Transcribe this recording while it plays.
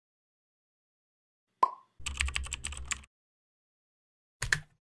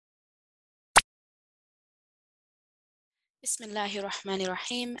بسم الله الرحمن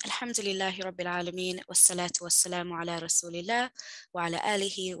الرحيم الحمد لله رب العالمين والصلاة والسلام على رسول الله وعلى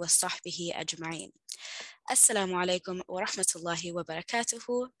آله وصحبه أجمعين. Assalamu alaikum wa rahmatullahi wa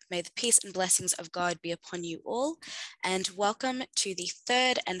barakatuhu. May the peace and blessings of God be upon you all, and welcome to the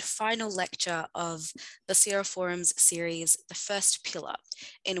third and final lecture of Baseerah Forum's series, The First Pillar,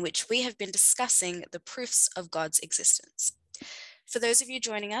 in which we have been discussing the proofs of God's existence. For those of you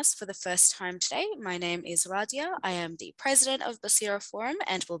joining us for the first time today, my name is Radia. I am the president of Baseerah Forum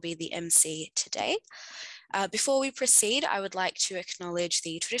and will be the MC today. Before we proceed, I would like to acknowledge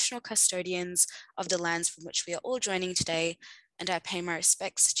the traditional custodians of the lands from which we are all joining today, and I pay my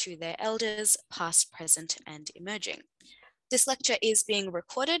respects to their elders, past, present, and emerging. This lecture is being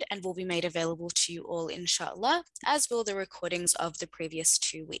recorded and will be made available to you all, inshallah, as will the recordings of the previous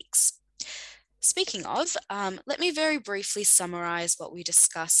 2 weeks. Speaking of, let me very briefly summarize what we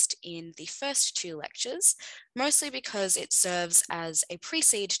discussed in the first 2 lectures, mostly because it serves as a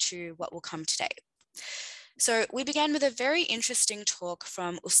precede to what will come today. So we began with a very interesting talk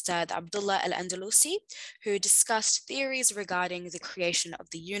from Ustadh Abdullah Al-Andalusi, who discussed theories regarding the creation of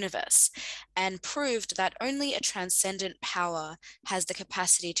the universe and proved that only a transcendent power has the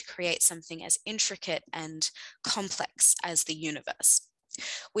capacity to create something as intricate and complex as the universe.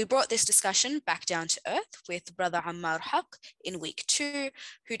 We brought this discussion back down to earth with Brother Ammar Haq in week 2,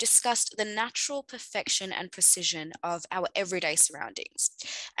 who discussed the natural perfection and precision of our everyday surroundings.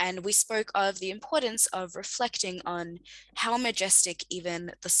 And we spoke of the importance of reflecting on how majestic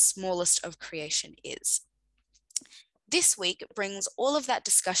even the smallest of creation is. This week brings all of that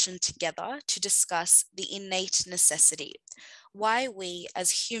discussion together to discuss the innate necessity, why we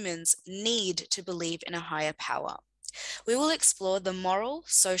as humans need to believe in a higher power. We will explore the moral,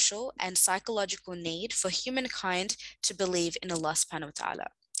 social, and psychological need for humankind to believe in Allah subhanahu wa ta'ala.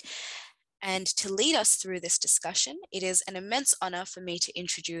 And to lead us through this discussion, it is an immense honor for me to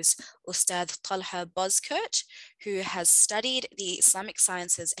introduce Ustadh Talha Bozkurt, who has studied the Islamic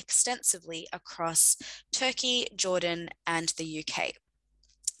sciences extensively across Turkey, Jordan, and the UK.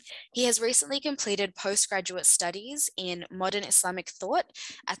 He has recently completed postgraduate studies in Modern Islamic Thought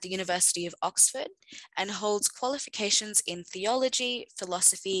at the University of Oxford and holds qualifications in theology,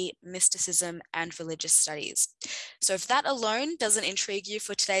 philosophy, mysticism, and religious studies. So if that alone doesn't intrigue you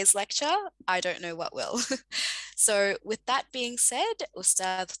for today's lecture, I don't know what will. So with that being said,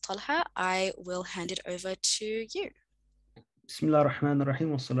 Ustadh Talha, I will hand it over to you. بسم الله الرحمن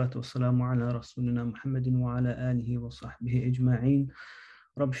الرحيم والصلاة والسلام على رسولنا محمد وعلى آله وصحبه أجمعين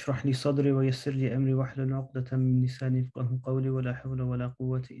رب اشرح لي صدري ويسر لي أمري واحلل عقدة من لساني يفقهوا قولي ولا حول ولا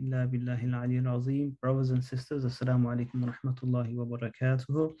قوة إلا بالله العلي العظيم. Brothers and sisters, Assalamu alaikum wa rahmatullahi wa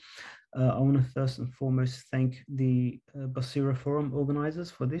barakatuh. I want to first and foremost thank the Baseerah Forum organizers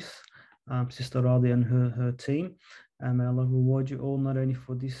for this, Sister Radi and her team. May Allah reward you all not only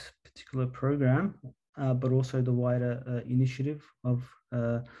for this particular program, but also the wider initiative of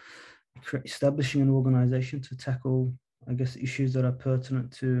establishing an organization to tackle, I guess, issues that are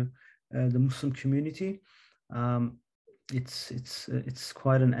pertinent to the Muslim community. It's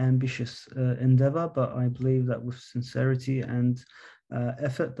quite an ambitious endeavor, but I believe that with sincerity and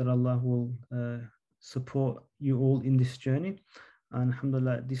effort that Allah will support you all in this journey. And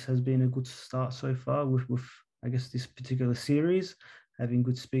alhamdulillah, this has been a good start so far with I guess this particular series, having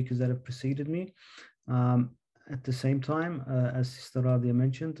good speakers that have preceded me. At the same time, as Sister Radia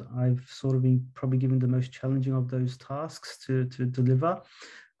mentioned, I've sort of been probably given the most challenging of those tasks to deliver,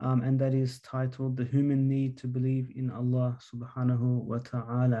 and that is titled The Human Need to Believe in Allah subhanahu wa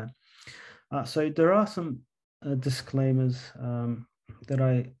ta'ala. So there are some disclaimers that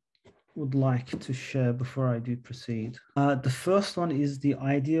I would like to share before I do proceed. The first one is the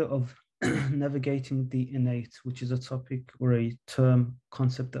idea of navigating the innate, which is a topic or a term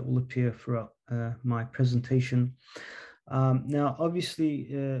concept that will appear throughout my presentation. Now,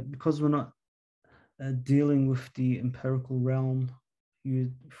 obviously, because we're not dealing with the empirical realm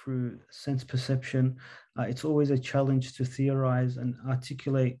through sense perception, it's always a challenge to theorize and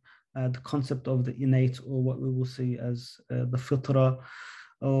articulate the concept of the innate, or what we will see as the fitrah,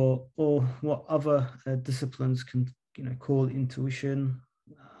 or what other disciplines can call intuition,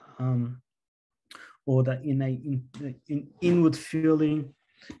 or that innate inward feeling,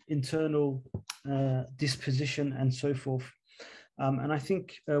 internal disposition, and so forth. And I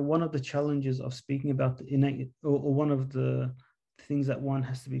think one of the challenges of speaking about the innate, or one of the things that one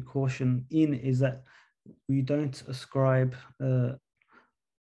has to be cautioned in, is that we don't ascribe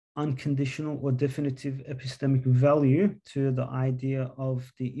unconditional or definitive epistemic value to the idea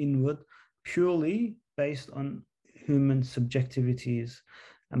of the inward purely based on human subjectivities.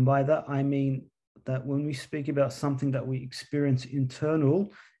 And by that, I mean that when we speak about something that we experience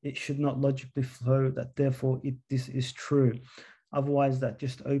internal, it should not logically flow that therefore this is true. Otherwise, that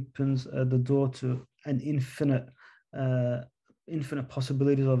just opens the door to an infinite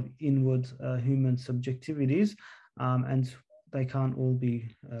possibilities of inward human subjectivities, and they can't all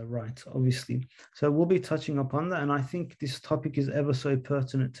be right, obviously. So we'll be touching upon that, and I think this topic is ever so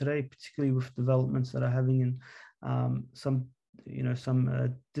pertinent today, particularly with developments that are having in some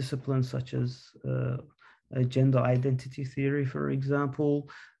disciplines such as gender identity theory, for example.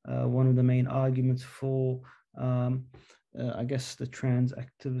 One of the main arguments for I guess the trans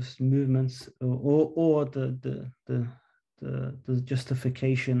activist movements, or the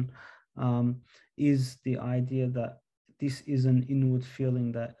justification is the idea that this is an inward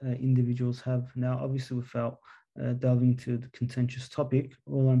feeling that individuals have. Now, obviously, without delving into the contentious topic,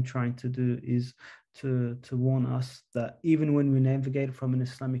 all I'm trying to do is to warn us that even when we navigate from an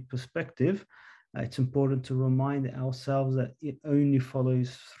Islamic perspective, it's important to remind ourselves that it only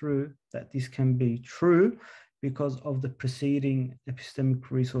follows through that this can be true because of the preceding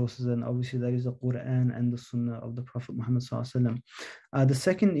epistemic resources, and obviously that is the Qur'an and the Sunnah of the Prophet Muhammad sallallahu alaihi wasallam. The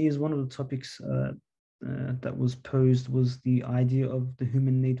second is one of the topics that was posed was the idea of the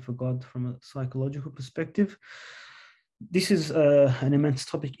human need for God from a psychological perspective. This is an immense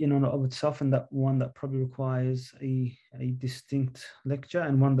topic in and of itself, and that one that probably requires a distinct lecture,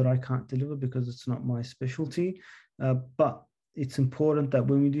 and one that I can't deliver because it's not my specialty. But it's important that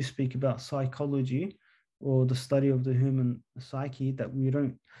when we do speak about psychology or the study of the human psyche, that we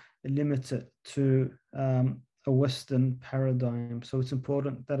don't limit it to a Western paradigm. So it's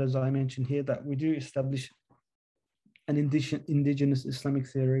important that, as I mentioned here, that we do establish an indigenous Islamic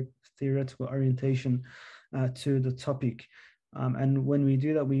theoretical orientation to the topic. And when we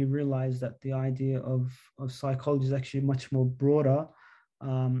do that, we realize that the idea of psychology is actually much more broader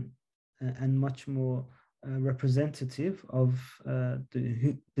and much more representative of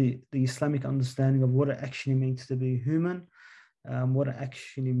the Islamic understanding of what it actually means to be human, what it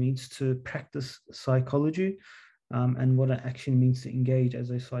actually means to practice psychology, and what it actually means to engage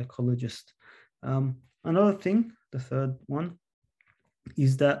as a psychologist. Another thing, the third one,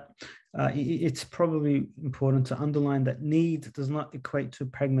 is that it's probably important to underline that need does not equate to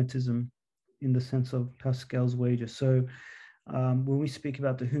pragmatism in the sense of Pascal's wager. So when we speak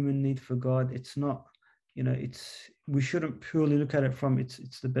about the human need for God, it's not, we shouldn't purely look at it from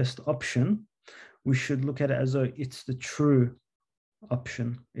it's the best option. We should look at it as though it's the true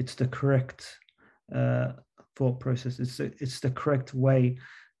option. It's the correct thought process. It's the correct way,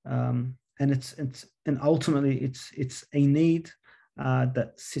 and ultimately it's a need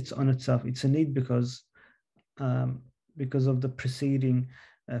that sits on itself. It's a need because of the preceding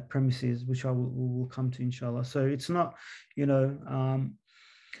premises, which will come to, inshallah. So it's not,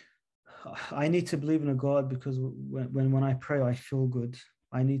 I need to believe in a God because when I pray, I feel good.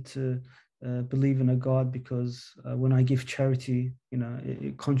 I need to believe in a God because when I give charity,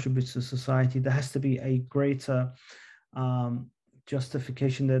 it contributes to society. There has to be a greater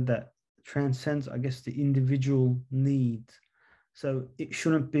justification there that transcends, I guess, the individual need. So it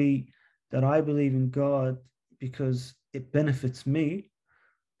shouldn't be that I believe in God because it benefits me,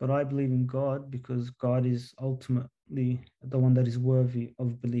 but I believe in God because God is ultimately the one that is worthy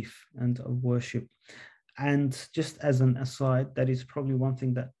of belief and of worship. And just as an aside, that is probably one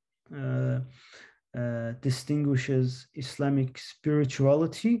thing that distinguishes Islamic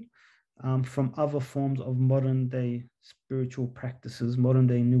spirituality from other forms of modern day spiritual practices, modern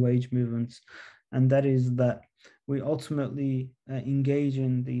day New Age movements. And that is that we ultimately engage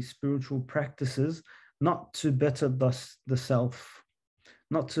in these spiritual practices not to better the self,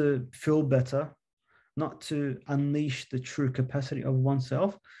 not to feel better, not to unleash the true capacity of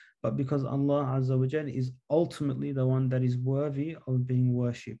oneself, but because Allah Azza wa Jalla is ultimately the one that is worthy of being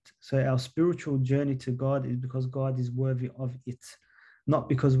worshipped. So our spiritual journey to God is because God is worthy of it, not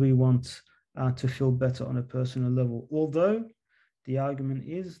because we want to feel better on a personal level. Although the argument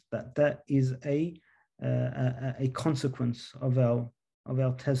is that that is a consequence of our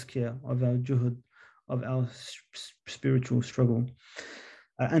tazkiyah, of our juhud, of our spiritual struggle.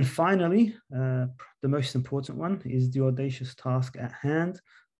 And finally, the most important one is the audacious task at hand.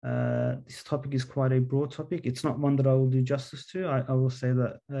 This topic is quite a broad topic. It's not one that I will do justice to. I will say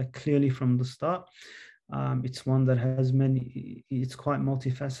that clearly from the start. It's one that has it's quite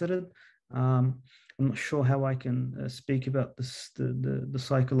multifaceted. I'm not sure how I can speak about the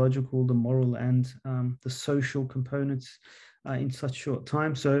psychological, the moral, and the social components in such short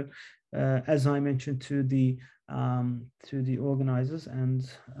time. So, as I mentioned to the organizers and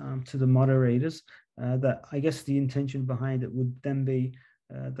to the moderators, that I guess the intention behind it would then be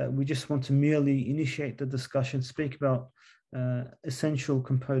that we just want to merely initiate the discussion, speak about essential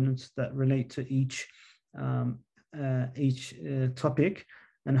components that relate to each topic,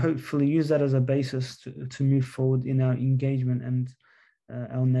 and hopefully use that as a basis to move forward in our engagement and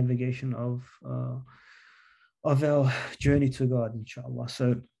our navigation of our journey to God, inshallah.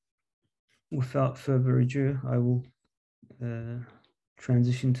 So without further ado, I will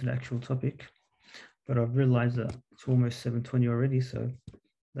transition to the actual topic. But I've realized that it's almost 7:20 already, so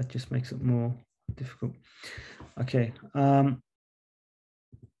that just makes it more difficult. Okay.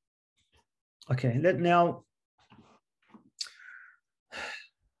 Okay, now,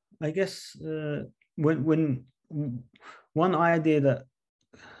 I guess when one idea that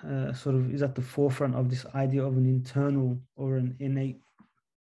sort of is at the forefront of this idea of an internal or an innate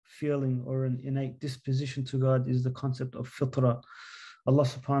feeling or an innate disposition to God is the concept of fitrah. Allah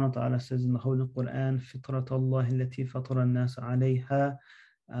subhanahu wa ta'ala says in the Holy Qur'an, Fitrah allati fatara an-nas alayha,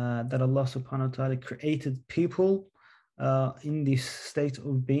 that Allah subhanahu wa ta'ala created people in this state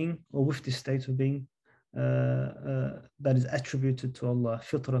of being, or with this state of being that is attributed to Allah,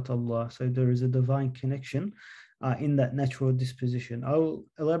 Fitrat Allah. So there is a divine connection in that natural disposition. I will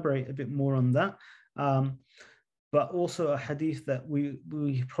elaborate a bit more on that. But also a hadith that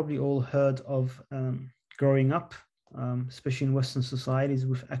we probably all heard of growing up, especially in Western societies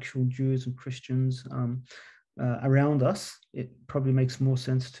with actual Jews and Christians around us. It probably makes more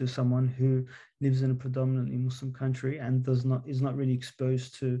sense to someone who lives in a predominantly Muslim country and is not really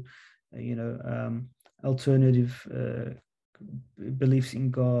exposed to, alternative beliefs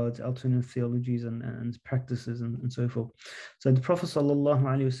in God, alternative theologies and practices and so forth. So the Prophet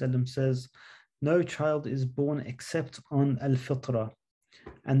ﷺ says, no child is born except on al-fitrah,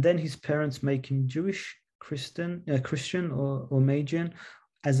 and then his parents make him Jewish, Christian or Magian,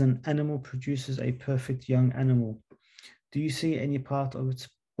 as an animal produces a perfect young animal. Do you see any part of its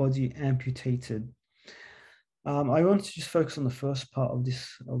body amputated? I want to just focus on the first part of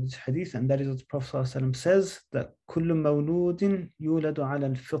this hadith, and that is what the Prophet ﷺ says, that كُلُّ مَوْلُودٍ يُولَدُ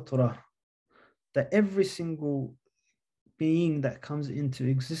عَلَى الْفِطْرَةِ, that every single being that comes into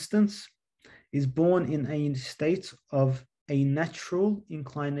existence is born in a state of a natural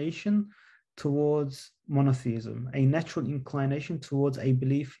inclination towards monotheism, a natural inclination towards a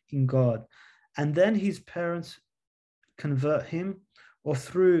belief in God. And then his parents convert him, or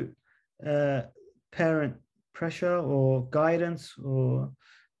through parent pressure or guidance or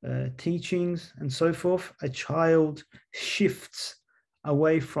teachings and so forth, a child shifts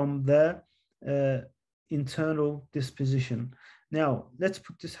away from their internal disposition. Now, let's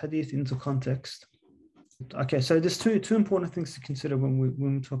put this hadith into context. Okay, so there's two important things to consider when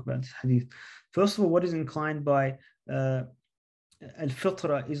we talk about this hadith. First of all, what is inclined by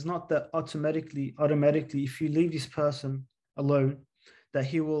al-fitra is not that automatically, if you leave this person alone, that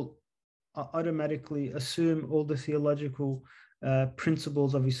he will automatically assume all the theological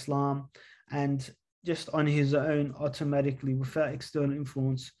principles of Islam and just on his own, automatically, without external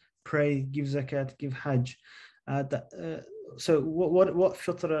influence, pray, give zakat, give hajj. So what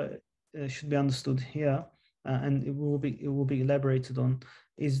fitra should be understood here, and it will be elaborated on,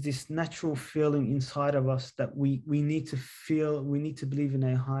 is this natural feeling inside of us that we need to feel, we need to believe in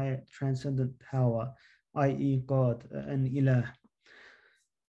a higher transcendent power, i.e. God, an ilah.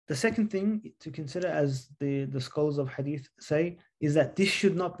 The second thing to consider, as the scholars of hadith say, is that this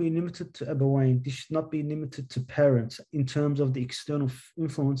should not be limited to abawain, this should not be limited to parents in terms of the external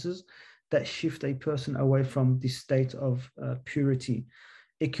influences that shift a person away from this state of purity.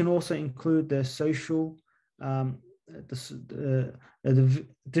 It can also include the social, the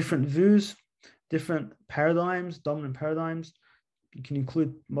different views, different paradigms, dominant paradigms. You can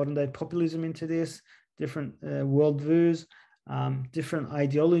include modern day populism into this, different worldviews, different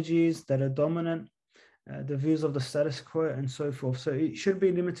ideologies that are dominant, the views of the status quo and so forth. So it should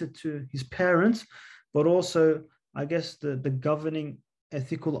be limited to his parents, but also, I guess, the governing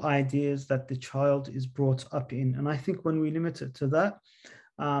ethical ideas that the child is brought up in. And I think when we limit it to that,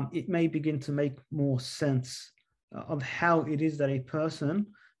 it may begin to make more sense of how it is that a person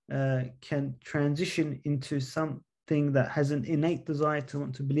can transition into something that has an innate desire to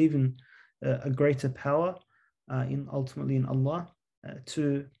want to believe in a greater power, ultimately in Allah,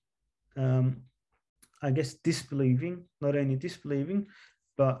 to I guess disbelieving, not only disbelieving,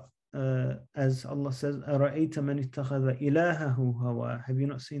 but as Allah says, أَرَأَيْتَ مَنِ اتَّخَذَ إِلَهَهُ هَوَى, have you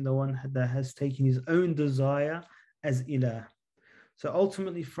not seen the one that has taken his own desire as ilah? So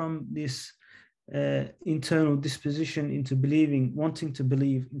ultimately, from this internal disposition into believing, wanting to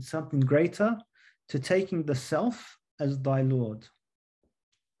believe in something greater, to taking the self as thy Lord.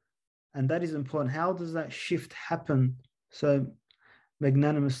 And that is important. How does that shift happen? So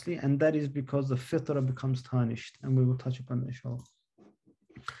magnanimously, and that is because the fitrah becomes tarnished, and we will touch upon that inshallah.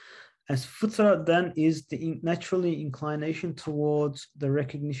 As fitrah then is the naturally inclination towards the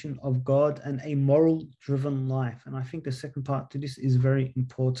recognition of God and a moral driven life. And I think the second part to this is very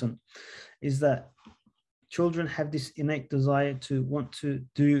important, is that children have this innate desire to want to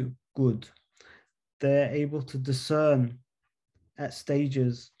do good. They're able to discern at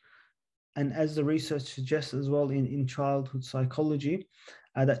stages. And as the research suggests as well in childhood psychology,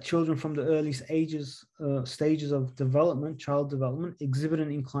 that children from the earliest stages of development, child development, exhibit an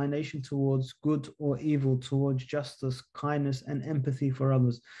inclination towards good or evil, towards justice, kindness, and empathy for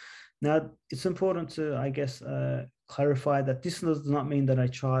others. Now, it's important to, I guess, clarify that this does not mean that a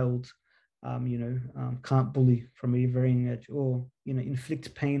child, can't bully from a very young age or,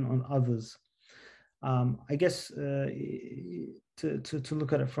 inflict pain on others. I guess to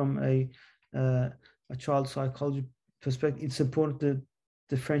look at it from a child psychology perspective, it's important to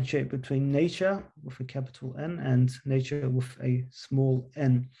differentiate between nature with a capital N and nature with a small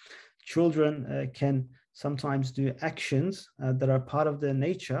n. Children can sometimes do actions that are part of their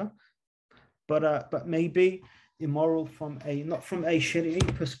nature, but may be immoral not from a Sharia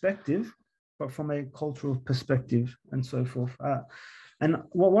perspective, but from a cultural perspective and so forth. And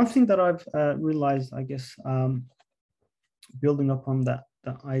one thing that I've realized, I guess, building upon that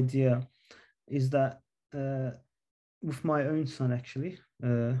idea, is that with my own son, actually,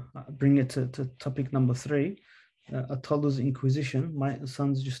 bring it to topic number 3, a toddler's inquisition. My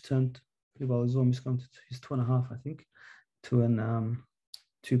son's just turned, well, he's almost gone to his 2.5, I think, to an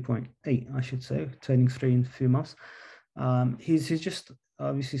 2.8, I should say, turning 3 in a few months. He's just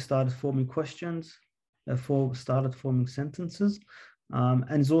obviously started forming questions, started forming sentences,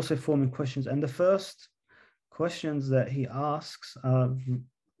 and he's also forming questions. And the first questions that he asks,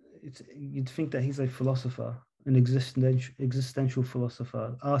 you'd think that he's a philosopher, an existential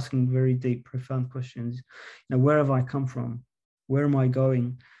philosopher, asking very deep, profound questions. Where have I come from? Where am I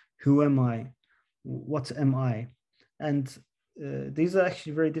going? Who am I? What am I? And these are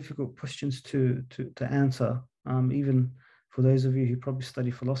actually very difficult questions to answer, even for those of you who probably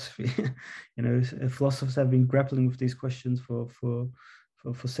study philosophy. Philosophers have been grappling with these questions for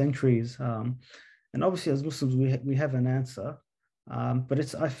centuries. And obviously, as Muslims, we have an answer.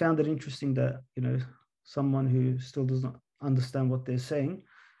 But I found it interesting that, someone who still does not understand what they're saying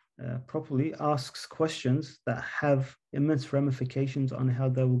properly asks questions that have immense ramifications on how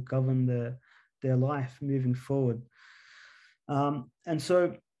they will govern their life moving forward. And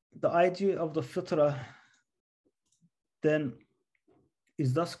so the idea of the fitrah then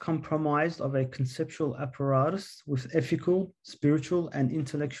is thus comprised of a conceptual apparatus with ethical, spiritual, and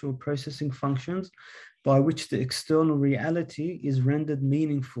intellectual processing functions by which the external reality is rendered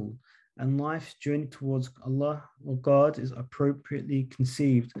meaningful and life's journey towards Allah or God is appropriately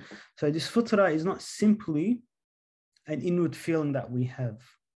conceived. So this fitrah is not simply an inward feeling that we have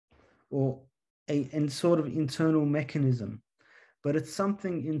or a sort of internal mechanism, but it's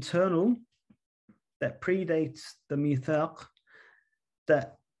something internal that predates the mithaq,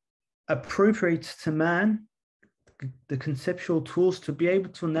 that appropriates to man the conceptual tools to be able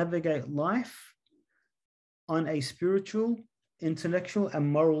to navigate life on a spiritual, intellectual,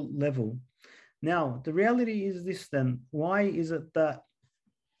 and moral level. Now, the reality is this then. Why is it that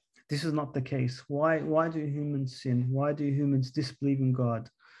this is not the case? Why do humans sin? Why do humans disbelieve in God?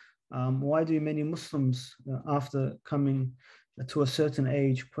 Why do many Muslims, after coming to a certain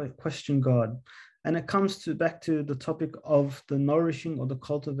age, question God? And it comes back to the topic of the nourishing or the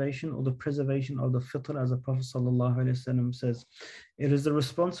cultivation or the preservation of the fitrah, as the Prophet ﷺ says. It is the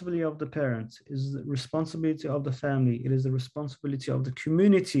responsibility of the parents, it is the responsibility of the family, it is the responsibility of the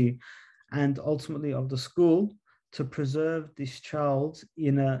community, and ultimately of the school to preserve this child's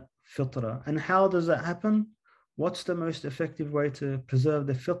inner fitrah. And how does that happen? What's the most effective way to preserve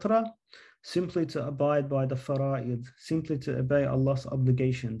the fitrah? Simply to abide by the fara'id, simply to obey Allah's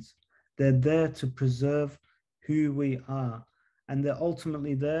obligations. They're there to preserve who we are. And they're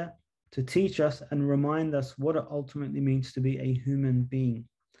ultimately there to teach us and remind us what it ultimately means to be a human being.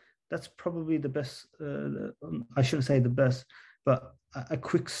 That's probably the best, I shouldn't say the best, but a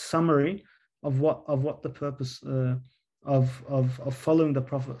quick summary of what the purpose of following the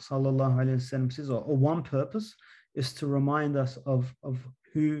Prophet ﷺ says, or one purpose is to remind us of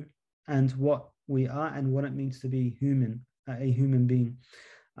who and what we are and what it means to be human, a human being.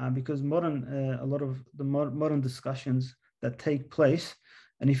 Because a lot of the modern discussions that take place,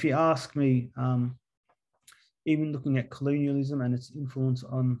 and if you ask me, even looking at colonialism and its influence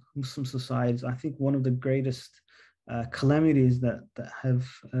on Muslim societies, I think one of the greatest calamities that have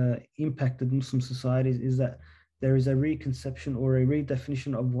impacted Muslim societies is that there is a reconception or a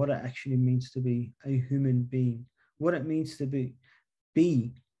redefinition of what it actually means to be a human being, what it means to be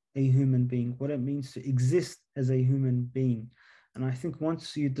a human being, what it means to exist as a human being. And I think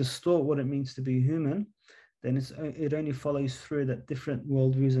once you distort what it means to be human, then it only follows through that different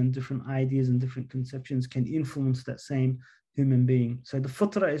worldviews and different ideas and different conceptions can influence that same human being. So the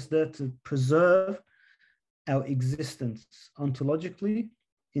fitrah is there to preserve our existence ontologically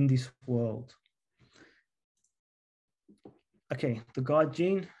in this world. Okay, the God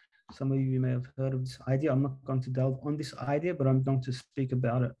gene. Some of you may have heard of this idea. I'm not going to delve on this idea, but I'm going to speak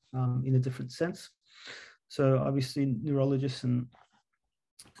about it in a different sense. So obviously neurologists and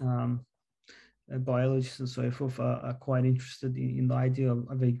biologists and so forth are quite interested in the idea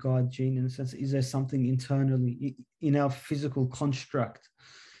of a God gene, in the sense, is there something internally in our physical construct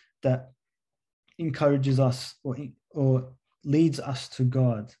that encourages us or leads us to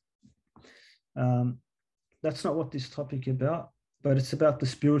God? That's not what this topic is about, but it's about the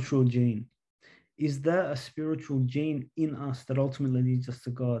spiritual gene. Is there a spiritual gene in us that ultimately leads us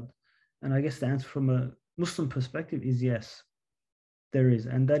to God? And I guess the answer from a Muslim perspective is yes, there is,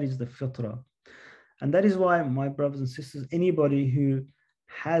 and that is the fitrah. And that is why, my brothers and sisters, anybody who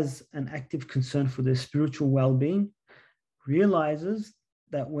has an active concern for their spiritual well-being realizes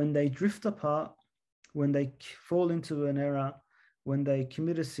that when they drift apart, when they fall into an error, when they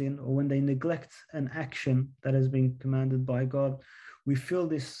commit a sin, or when they neglect an action that has been commanded by God, we feel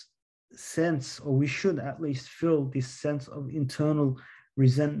this sense, or we should at least feel this sense of internal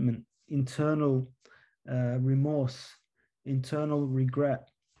resentment, internal remorse, internal regret,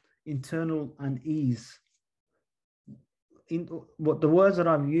 internal unease. What the words that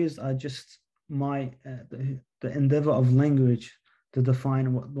I've used are just my the endeavor of language to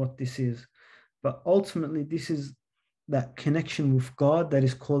define what this is. But ultimately, this is that connection with God that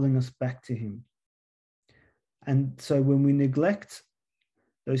is calling us back to Him. And so when we neglect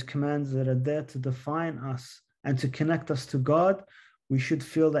those commands that are there to define us and to connect us to God, we should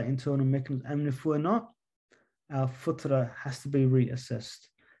feel that internal mechanism. And if we're not, our fitrah has to be reassessed.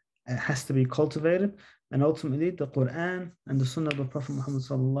 It has to be cultivated. And ultimately, the Qur'an and the Sunnah of the Prophet Muhammad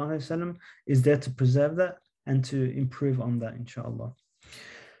ﷺ is there to preserve that and to improve on that, inshallah.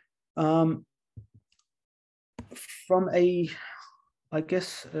 From a, I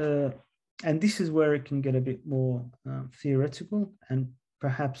guess, and this is where it can get a bit more theoretical and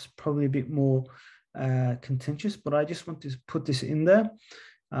perhaps probably a bit more contentious, but I just want to put this in there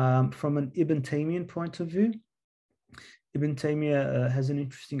from an Ibn Taymiyyah point of view. Ibn Taymiyyah has an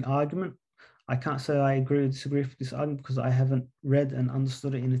interesting argument. I can't say I agree or disagree with this argument because I haven't read and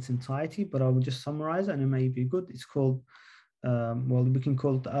understood it in its entirety, but I will just summarize it and it may be good. It's called, well, we can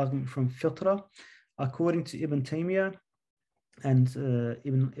call it the argument from Fitrah. According to Ibn Taymiyyah and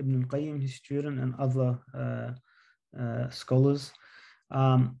Ibn al-Qayyim, his student, and other scholars,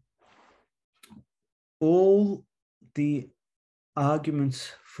 all the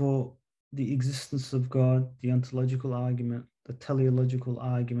arguments for the existence of God, the ontological argument, the teleological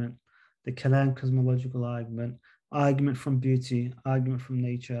argument, the Kalam cosmological argument, argument from beauty, argument from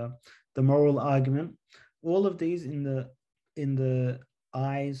nature, the moral argument, all of these in the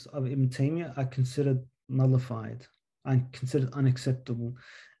eyes of Ibn Taymiyyah are considered nullified and considered unacceptable.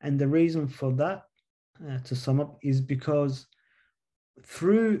 And the reason for that, to sum up, is because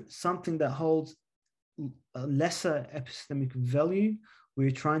through something that holds a lesser epistemic value,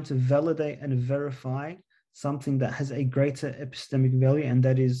 we're trying to validate and verify something that has a greater epistemic value, and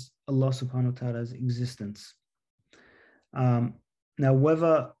that is Allah subhanahu wa ta'ala's existence. Now,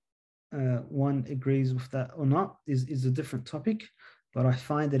 whether one agrees with that or not is a different topic, but I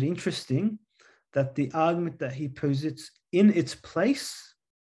find it interesting that the argument that he posits in its place,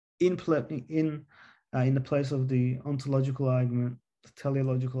 in the place of the ontological argument, the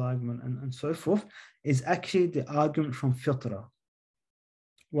teleological argument, and so forth, is actually the argument from Fitrah,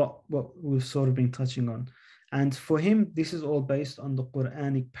 what we've sort of been touching on. And for him, this is all based on the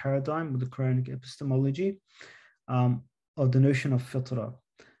Quranic paradigm, or the Quranic epistemology of the notion of Fitrah.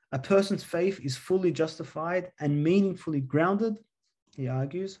 A person's faith is fully justified and meaningfully grounded, he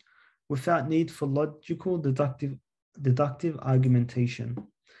argues, without need for logical, deductive argumentation.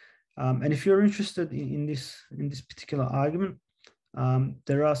 And if you're interested in this particular argument,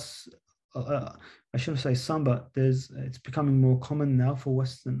 there are, I shouldn't say some, but it's becoming more common now for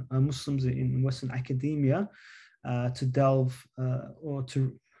Western Muslims in Western academia to delve or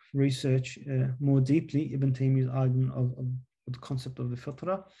to research more deeply Ibn Taymiyyah's argument of the concept of the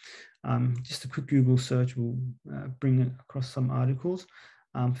fitrah. Just a quick Google search will bring across some articles.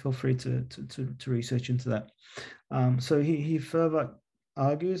 Feel free to research into that. So he further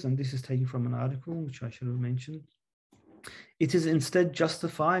argues, and this is taken from an article which I should have mentioned, it is instead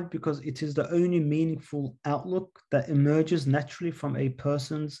justified because it is the only meaningful outlook that emerges naturally from a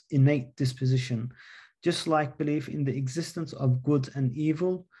person's innate disposition, just like belief in the existence of good and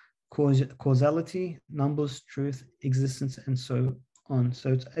evil, causality, numbers, truth, existence, and so on.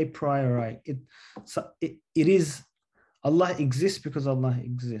 So it's a priori. It is Allah exists because Allah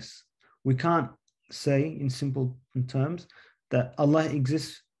exists. We can't say in simple terms that Allah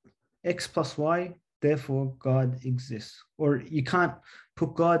exists X plus Y, therefore God exists. Or you can't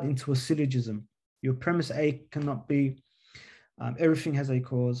put God into a syllogism. Your premise A cannot be everything has a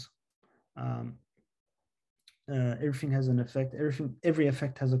cause, everything has an effect, every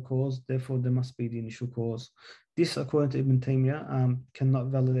effect has a cause, therefore there must be the initial cause. This, according to Ibn Taymiyyah, cannot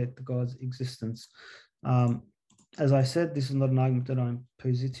validate the God's existence. As I said, this is not an argument that I'm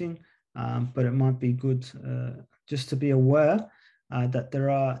positing, but it might be good just to be aware that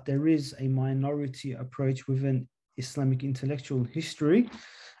there is a minority approach within Islamic intellectual history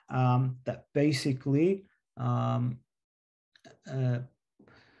that basically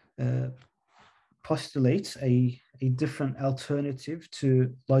postulates a different alternative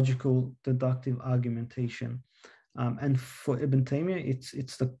to logical deductive argumentation. And for Ibn Taymiyyah,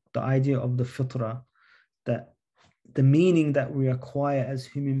 it's the idea of the fitrah, that the meaning that we acquire as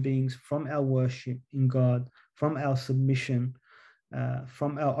human beings from our worship in God, from our submission,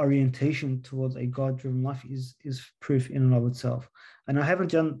 from our orientation towards a God-driven life is proof in and of itself. And I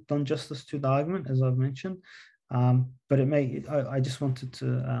haven't done justice to the argument, as I've mentioned, but I just wanted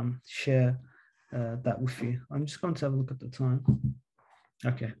to share that with you. I'm just going to have a look at the time.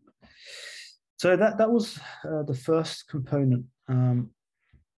 Okay. So that was the first component.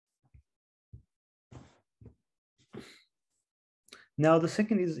 Now the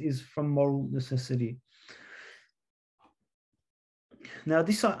second is from moral necessity. Now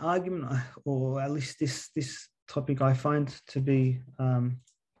this argument, or at least this topic, I find to be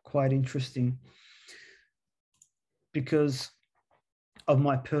quite interesting because of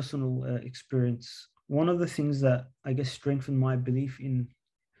my personal experience. One of the things that I guess strengthened my belief in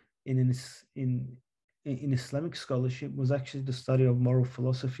Islamic scholarship was actually the study of moral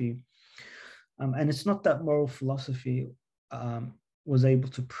philosophy. And it's not that moral philosophy was able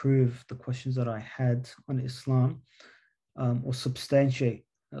to prove the questions that I had on Islam or substantiate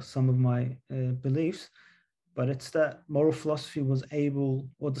some of my beliefs, but it's that moral philosophy was able,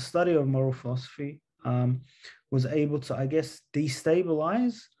 or the study of moral philosophy was able to, I guess,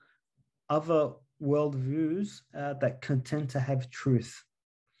 destabilize other worldviews that contend to have truth.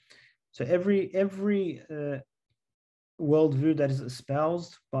 So every worldview that is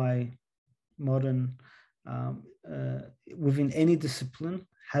espoused by modern within any discipline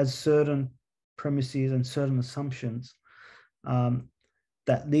has certain premises and certain assumptions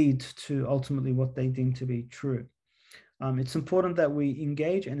that lead to ultimately what they deem to be true. It's important that we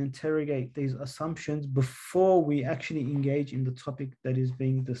engage and interrogate these assumptions before we actually engage in the topic that is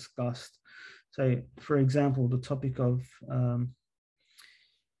being discussed. So, for example, the topic of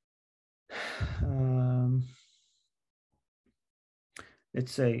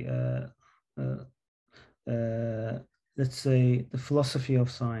let's say the philosophy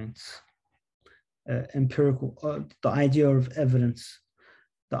of science, empirical, the idea of evidence,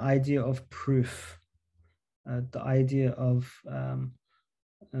 the idea of proof, the idea of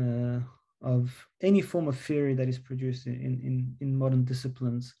any form of theory that is produced in modern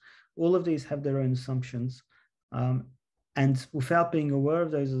disciplines. All of these have their own assumptions, and without being aware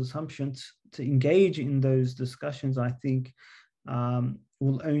of those assumptions, to engage in those discussions, I think,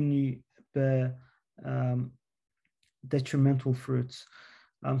 will only bear detrimental fruits.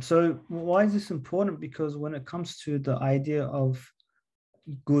 So why is this important? Because when it comes to the idea of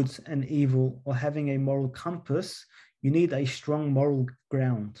good and evil, or having a moral compass, you need a strong moral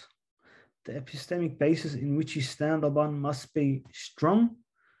ground. The epistemic basis in which you stand upon must be strong,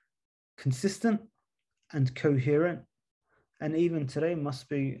 consistent, and coherent, and even today must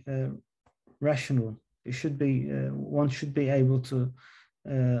be rational. It should be, one should be able to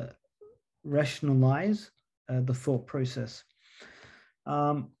rationalize the thought process.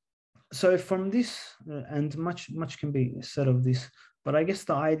 So from this, and much can be said of this, but I guess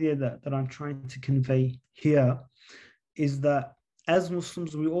the idea that I'm trying to convey here is that as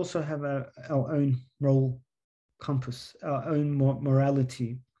Muslims, we also have our own moral compass, our own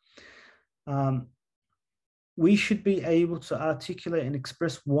morality. We should be able to articulate and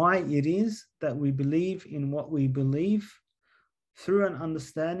express why it is that we believe in what we believe through an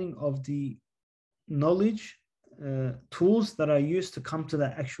understanding of the knowledge, tools that are used to come to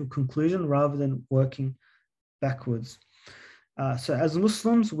that actual conclusion rather than working backwards. So as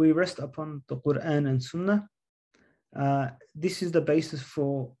Muslims, we rest upon the Qur'an and Sunnah. This is the basis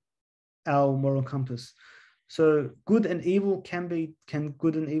for our moral compass. So good and evil can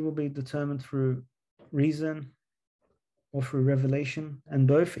good and evil be determined through reason or through revelation, and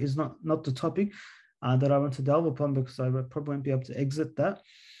both is not the topic that I want to delve upon, because I probably won't be able to exit that.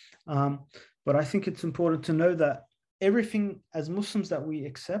 But I think it's important to know that everything as Muslims that we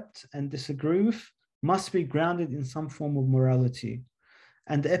accept and disagree with must be grounded in some form of morality.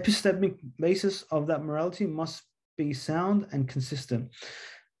 And the epistemic basis of that morality must be sound and consistent.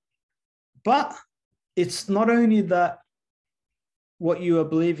 But it's not only that what you are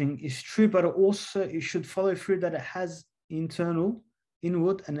believing is true, but also it should follow through that it has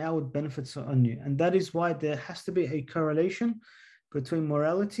inward and outward benefits on you. And that is why there has to be a correlation between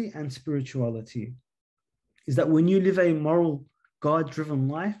morality and spirituality. Is that when you live a moral, God-driven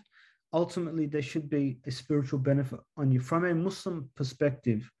life, ultimately there should be a spiritual benefit on you from a Muslim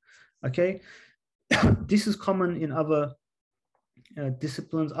perspective. Okay, this is common in other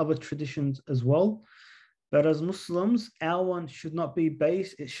disciplines, other traditions as well. But as Muslims, our one should not be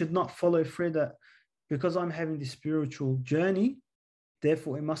based, it should not follow through that because I'm having this spiritual journey,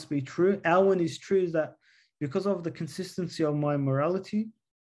 therefore it must be true. Our one is true is that because of the consistency of my morality,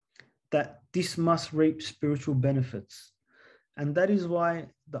 that this must reap spiritual benefits. And that is why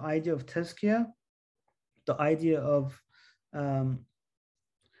the idea of tazkiyah, the idea of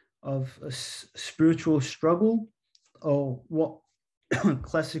a spiritual struggle, or what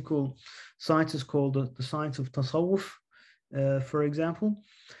classical scientists call the science of tasawwuf, for example.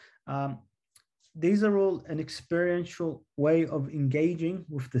 These are all an experiential way of engaging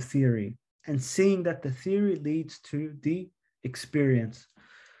with the theory and seeing that the theory leads to the experience.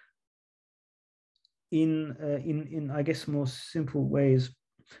 In I guess more simple ways,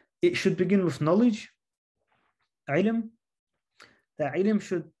 it should begin with knowledge, ilm. That ilm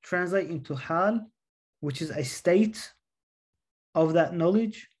should translate into hal, which is a state of that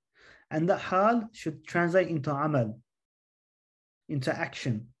knowledge, and that hal should translate into amal, into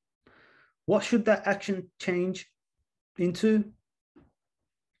action. What should that action change into?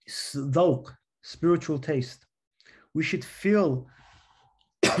 Dhawq, spiritual taste. We should feel,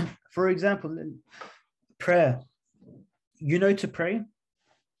 for example, prayer. You know to pray.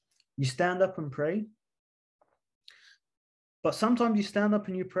 You stand up and pray. But sometimes you stand up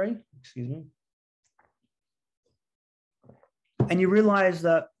and you pray, and you realize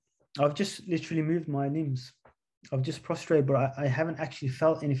that I've just literally moved my limbs. I've just prostrated, but I haven't actually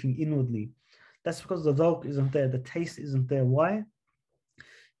felt anything inwardly. That's because the dhawq isn't there, the taste isn't there. Why?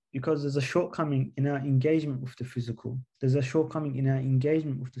 Because there's a shortcoming in our engagement with the physical. There's a shortcoming in our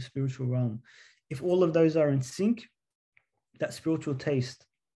engagement with the spiritual realm. If all of those are in sync, that spiritual taste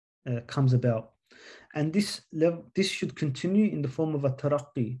comes about. And this should continue in the form of a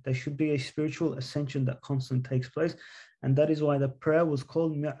taraqqi. There should be a spiritual ascension that constantly takes place. And that is why the prayer was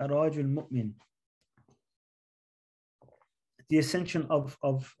called Mi'rajul Mu'min, the ascension of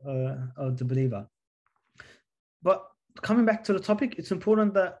the believer. But coming back to the topic, it's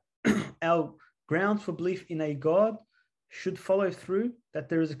important that our grounds for belief in a God should follow through, that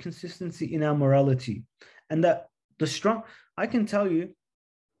there is a consistency in our morality. And that I can tell you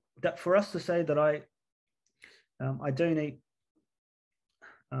that for us to say that I don't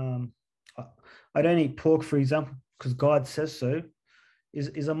eat pork, for example, because God says so,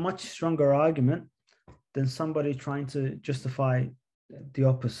 is a much stronger argument than somebody trying to justify the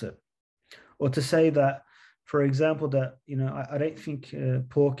opposite. Or to say that, for example, that I don't think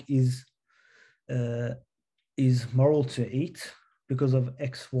pork is moral to eat because of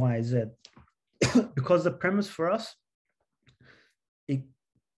X, Y, Z. Because the premise for us, it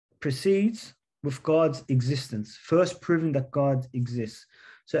precedes with God's existence, first proving that God exists.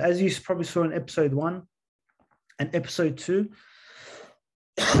 So as you probably saw in episode 1 and episode 2,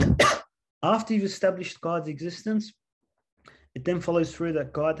 after you've established God's existence, it then follows through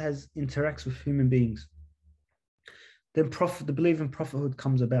that God interacts with human beings. Then the belief in prophethood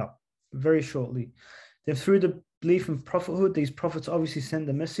comes about very shortly. Then through the belief in prophethood, these prophets obviously send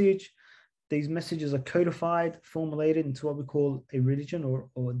a message. These messages are codified, formulated into what we call a religion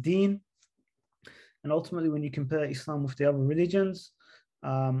or deen. And ultimately, when you compare Islam with the other religions,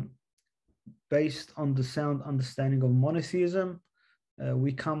 based on the sound understanding of monotheism,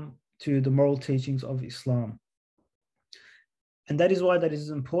 we come to the moral teachings of Islam. And that is why that is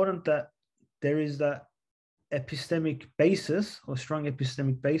important that there is that epistemic basis or strong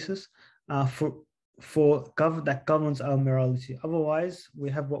epistemic basis that governs our morality. Otherwise,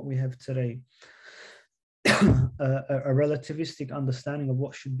 we have what we have today. a relativistic understanding of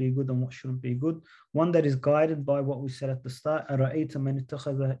what should be good and what shouldn't be good. One that is guided by what we said at the start, أَرَأَيْتَ مَنِ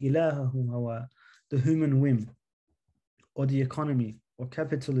اتَّخَذَ إِلَهَهُ هَوَاهُ, the human whim, or the economy, or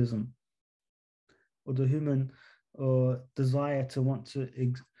capitalism, or the human desire to want to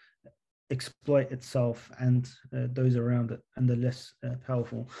exploit itself and those around it, and the less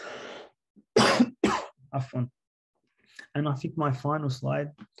powerful. Afwan. And I think my final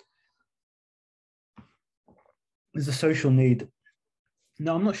slide is a social need.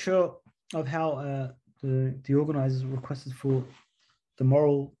 Now, I'm not sure of how the organizers requested for the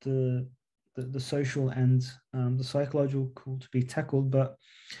moral, the social, and the psychological to be tackled, but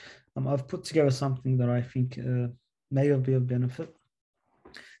I've put together something that I think may be of benefit.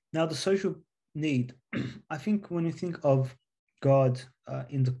 Now, the social need, I think when you think of God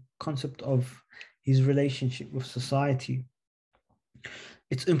in the concept of his relationship with society,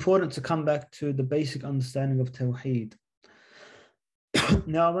 it's important to come back to the basic understanding of Tawheed.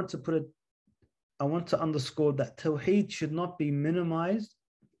 Now, I want to underscore that Tawheed should not be minimized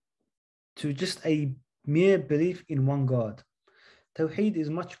to just a mere belief in one God. Tawheed is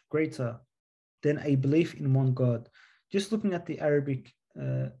much greater than a belief in one God. Just looking at the Arabic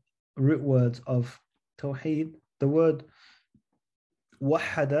root words of Tawheed, the word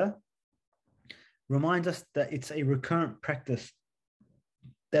wahada reminds us that it's a recurrent practice,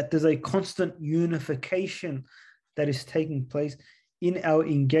 that there's a constant unification that is taking place in our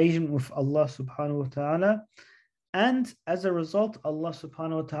engagement with Allah subhanahu wa ta'ala, and as a result, Allah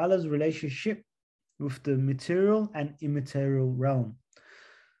subhanahu wa ta'ala's relationship with the material and immaterial realm.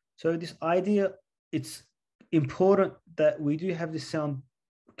 So this idea, it's important that we do have this sound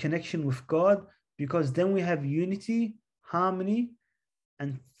connection with God, because then we have unity, harmony,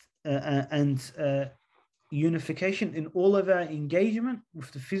 and unification in all of our engagement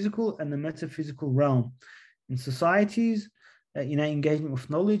with the physical and the metaphysical realm, in societies, in our engagement with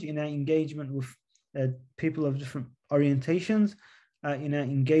knowledge, in our engagement with people of different orientations, in our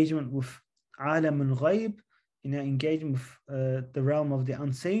engagement with alam al-ghayb, in our engagement with the realm of the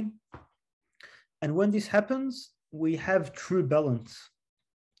unseen. And when this happens, we have true balance.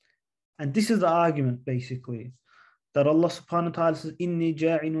 And this is the argument, basically, that Allah subhanahu wa ta'ala says, Inni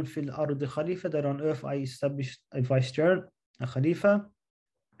ja'inun fil ardi khalifa, that on earth I established a vicegerent, a khalifa.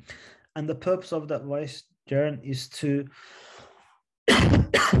 And the purpose of that vicegerent is to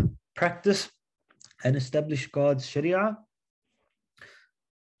practice and establish God's Sharia.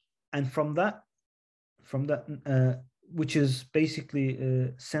 And from that, which is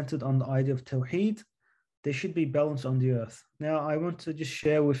basically centered on the idea of Tawheed, there should be balance on the earth. Now, I want to just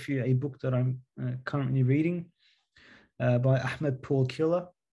share with you a book that I'm currently reading by Ahmed Paul Killer.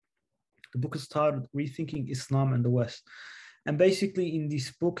 The book is titled Rethinking Islam and the West. And basically in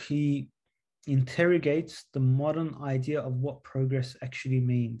this book, he interrogates the modern idea of what progress actually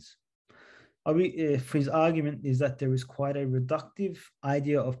means. His argument is that there is quite a reductive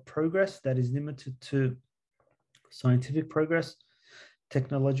idea of progress that is limited to scientific progress,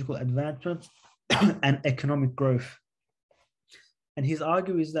 technological advancement, and economic growth. And his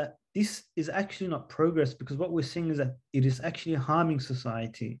argument is that this is actually not progress, because what we're seeing is that it is actually harming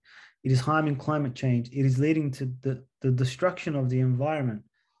society. It is harming climate change. It is leading to the destruction of the environment.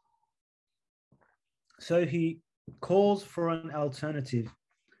 So he calls for an alternative,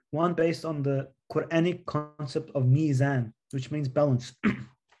 one based on the Quranic concept of mizan, which means balance.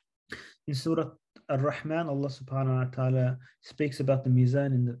 In Surah Ar-Rahman, Allah subhanahu wa ta'ala speaks about the mizan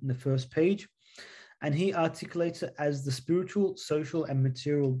in the first page, and he articulates it as the spiritual, social, and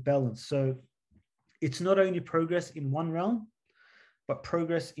material balance. So it's not only progress in one realm, but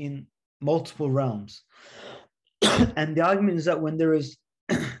progress in multiple realms. And the argument is that when there is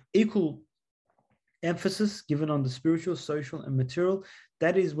equal emphasis given on the spiritual, social, and material,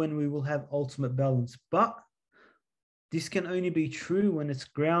 that is when we will have ultimate balance. But this can only be true when it's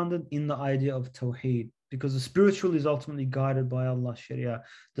grounded in the idea of Tawheed, because the spiritual is ultimately guided by Allah's Sharia,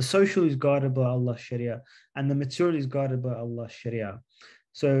 the social is guided by Allah's Sharia, and the material is guided by Allah's Sharia.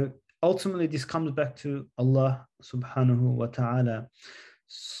 So ultimately this comes back to Allah subhanahu wa ta'ala.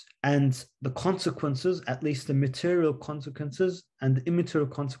 And the consequences, at least the material consequences and the immaterial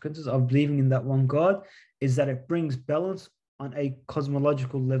consequences of believing in that one God, is that it brings balance on a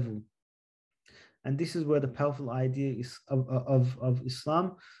cosmological level. And this is where the powerful idea is of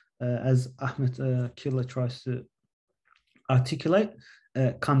Islam, as Ahmed Killer tries to articulate,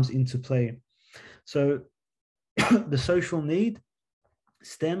 comes into play. So the social need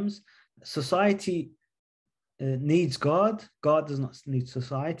stems, society needs God, God does not need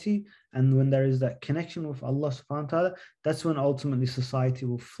society, and when there is that connection with Allah subhanahu wa ta'ala, that's when ultimately society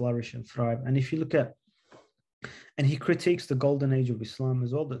will flourish and thrive. And if you look at And he critiques the golden age of Islam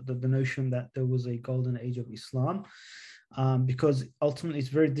as well, the notion that there was a golden age of Islam, because ultimately it's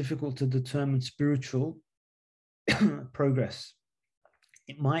very difficult to determine spiritual progress.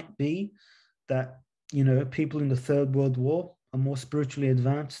 It might be that, people in the Third World War are more spiritually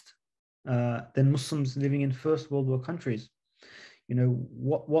advanced than Muslims living in First World War countries.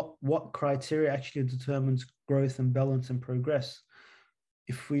 What criteria actually determines growth and balance and progress?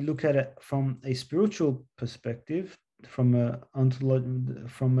 If we look at it from a spiritual perspective, from a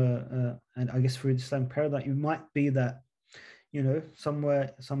and I guess for Islamic paradigm, it might be that,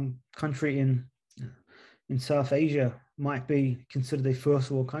 somewhere, some country in South Asia might be considered a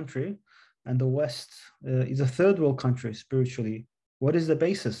first world country, and the West is a third world country spiritually. What is the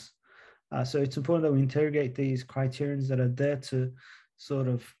basis? So it's important that we interrogate these criterions that are there to sort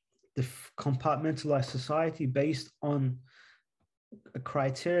of compartmentalize society based on a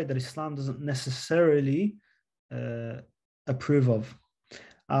criteria that Islam doesn't necessarily approve of.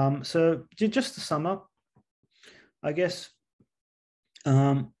 So just to sum up, I guess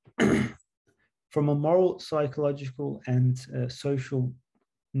from a moral, psychological, and social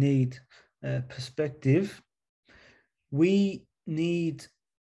need perspective, we need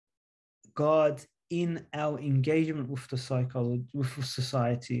God in our engagement with the psychology, with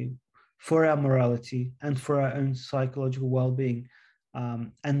society, for our morality and for our own psychological well-being,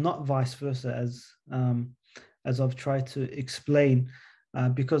 and not vice versa, as I've tried to explain.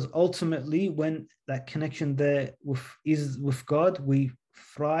 Because ultimately, when that connection there is with God, we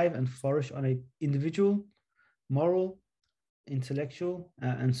thrive and flourish on an individual, moral, intellectual,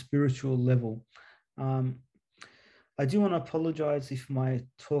 and spiritual level. I do want to apologize if my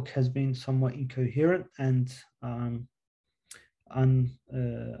talk has been somewhat incoherent and I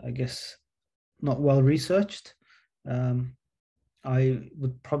guess not well researched. I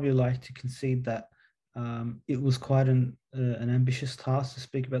would probably like to concede that it was quite an ambitious task to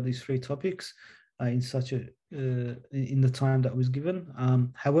speak about these three topics in such a in the time that was given.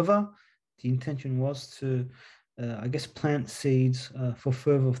 However, the intention was to I guess plant seeds for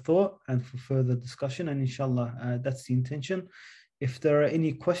further thought and for further discussion, and inshallah that's the intention. If there are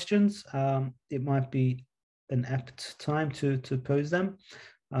any questions, it might be an apt time to pose them,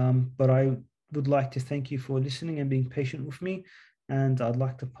 but I would like to thank you for listening and being patient with me, and I'd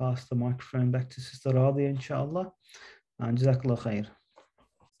like to pass the microphone back to Sister Radia, inshallah. Jazakallah khair.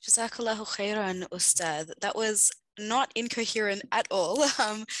 Jazakallahu khairan, Ustadh. That was not incoherent at all.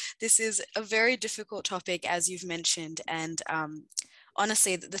 This is a very difficult topic, as you've mentioned, and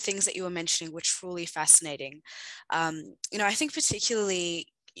honestly, the things that you were mentioning were truly fascinating. I think particularly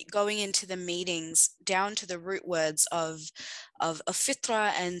going into the meetings down to the root words of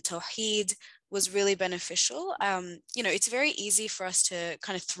fitrah and tawheed was really beneficial. It's very easy for us to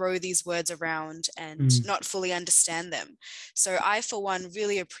kind of throw these words around and not fully understand them. So I, for one,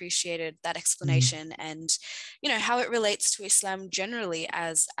 really appreciated that explanation and, how it relates to Islam generally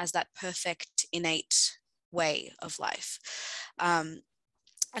as that perfect, innate way of life.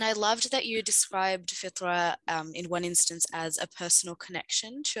 And I loved that you described fitrah in one instance as a personal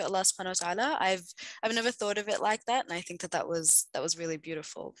connection to Allah subhanahu wa ta'ala. I've never thought of it like that, and I think that was really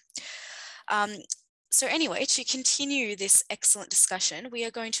beautiful. So anyway, to continue this excellent discussion, we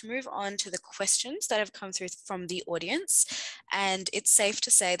are going to move on to the questions that have come through from the audience, and it's safe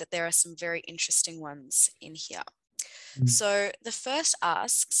to say that there are some very interesting ones in here. So the first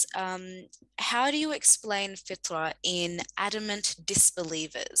asks, how do you explain fitrah in adamant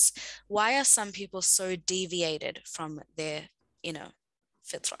disbelievers? Why are some people so deviated from their inner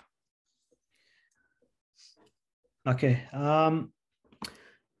fitrah? Okay.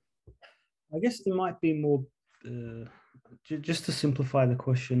 I guess there might be more, just to simplify the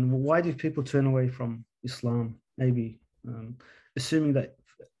question, why do people turn away from Islam? Maybe assuming that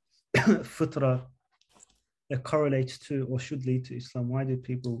fitrah correlates to or should lead to Islam. Why do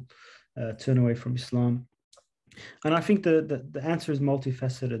people turn away from Islam? And I think the answer is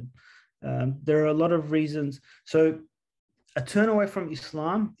multifaceted. There are a lot of reasons. So a turn away from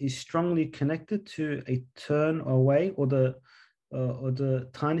Islam is strongly connected to a turn away or the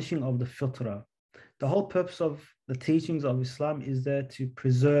tarnishing of the fitrah. The whole purpose of the teachings of Islam is there to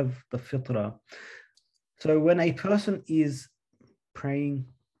preserve the fitrah. So when a person is praying,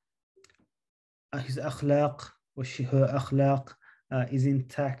 his akhlaq or her akhlaq is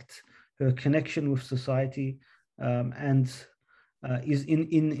intact, her connection with society and is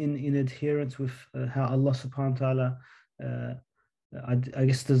in adherence with how Allah subhanahu wa ta'ala I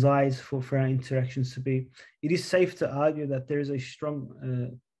guess desires for our interactions to be. It is safe to argue that there is a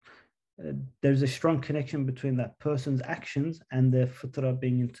strong there's a strong connection between that person's actions and their fitrah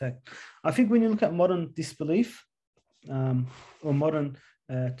being intact. I think when you look at modern disbelief, or modern,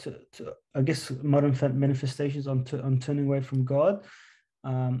 I guess, modern manifestations on turning away from God,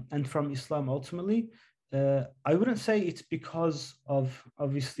 and from Islam ultimately, I wouldn't say it's because of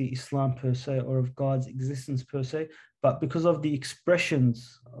obviously Islam per se or of God's existence per se, but because of the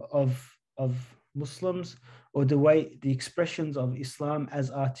expressions of Muslims, or the expressions of Islam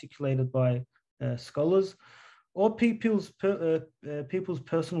as articulated by scholars, or people's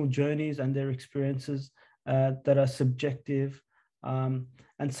personal journeys and their experiences that are subjective, and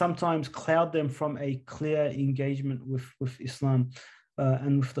sometimes cloud them from a clear engagement with Islam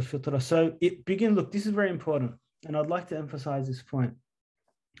and with the fitrah. So look, this is very important, and I'd like to emphasize this point.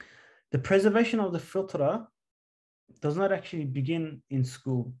 The preservation of the fitrah does not actually begin in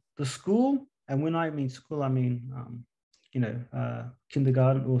school. The school, and when I mean school, I mean,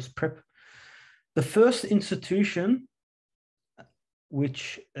 kindergarten or prep. The first institution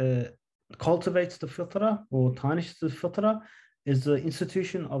which cultivates the fitrah or tarnishes the fitrah is the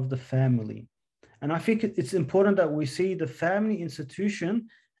institution of the family. And I think it's important that we see the family institution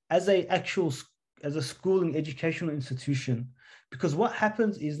as a schooling educational institution, because what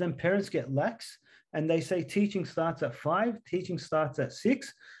happens is then parents get lax and they say teaching starts at 5, teaching starts at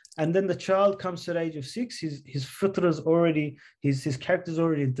 6, and then the child comes to the age of 6, his fitrah is already, his character is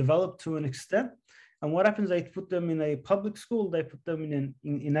already developed to an extent. And what happens, they put them in a public school, they put them in an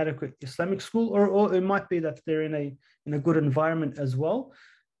inadequate Islamic school, or it might be that they're in a good environment as well.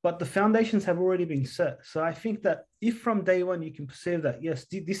 But the foundations have already been set. So I think that if from day one you can perceive that, yes,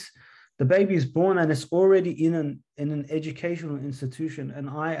 the baby is born and it's already in an educational institution, and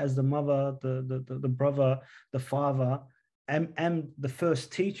I, as the mother, the brother, the father, am the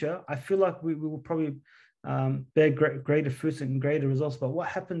first teacher, I feel like we will probably bear greater fruits and greater results. But what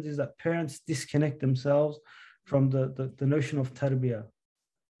happens is that parents disconnect themselves from the notion of tarbiyah,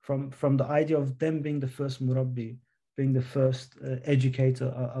 from the idea of them being the first murabbi, being the first educator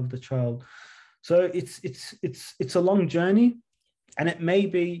of the child. So it's a long journey, and it may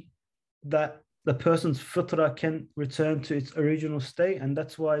be that the person's fitrah can return to its original state, and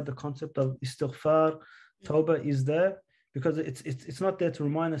that's why the concept of istighfar, tawbah is there, because it's not there to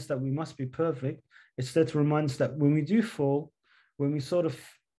remind us that we must be perfect. It's there to remind us that when we do fall, when we sort of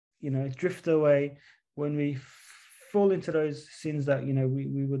drift away, when we fall into those sins that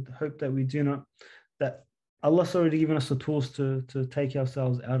we would hope that we do not, that Allah's already given us the tools to take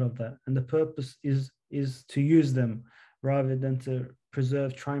ourselves out of that. And the purpose is to use them rather than to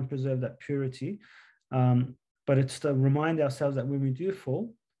try and preserve that purity. But it's to remind ourselves that when we do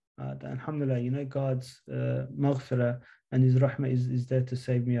fall, that alhamdulillah, God's maghfirah and his rahmah is there to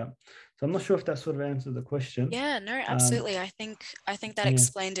save me up. So I'm not sure if that sort of answered the question. Yeah, no, absolutely. I think that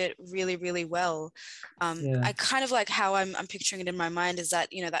explained it really, really well. I kind of like how I'm picturing it in my mind is that,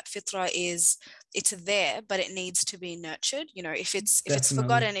 that fitrah it's there, but it needs to be nurtured. If it's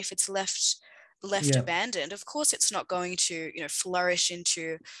forgotten, if it's left abandoned, of course it's not going to, flourish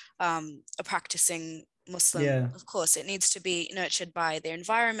into a practicing Muslim. Of course, it needs to be nurtured by their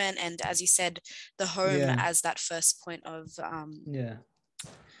environment, and as you said, the home as that first point of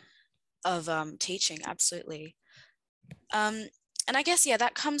teaching. Absolutely. And I guess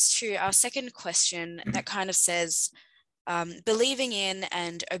that comes to our second question that kind of says, believing in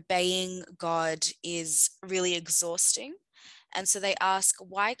and obeying God is really exhausting. And so they ask,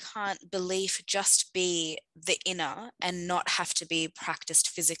 why can't belief just be the inner and not have to be practiced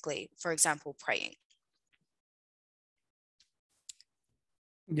physically? For example, praying.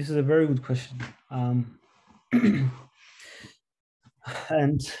 This is a very good question. And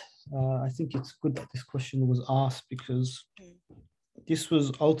I think it's good that this question was asked, because this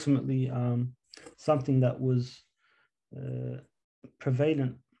was ultimately something that was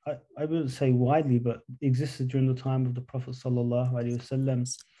prevalent. I wouldn't say widely, but existed during the time of the Prophet sallallahu alaihi wasallam.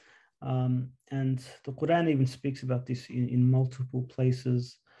 And the Qur'an even speaks about this in multiple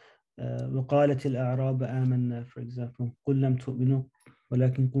places. وقالت الأعراب آمنا, for example, قل لم تؤمنوا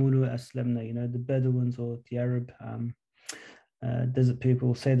ولكن قولوا أسلمنا. The Bedouins or the Arab desert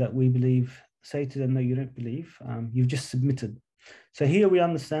people say that we believe. Say to them, no, you don't believe. You've just submitted. So here we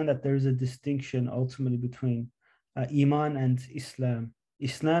understand that there is a distinction ultimately between Iman and Islam.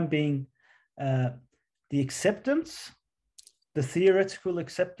 Islam being the acceptance, the theoretical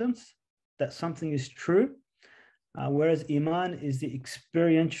acceptance that something is true, whereas Iman is the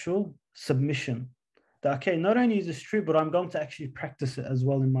experiential submission. That, okay, not only is this true, but I'm going to actually practice it as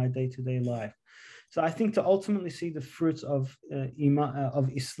well in my day-to-day life. So I think to ultimately see the fruits of Iman,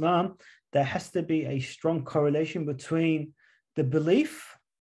 of Islam, there has to be a strong correlation between the belief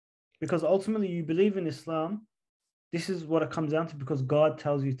Because ultimately you believe in Islam. This is what it comes down to, because God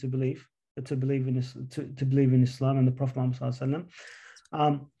tells you to believe in this, to believe in Islam and the Prophet Muhammad.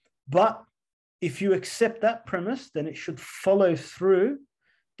 But if you accept that premise, then it should follow through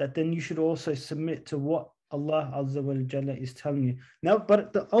that then you should also submit to what Allah Azza wa Jalla is telling you. Now,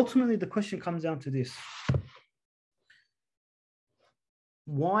 but ultimately the question comes down to this.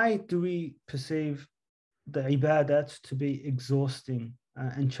 Why do we perceive the ibadat to be exhausting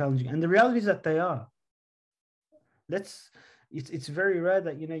and challenging? And the reality is that they are. It's very rare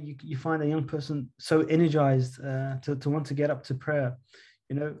that you find a young person so energized to want to get up to prayer.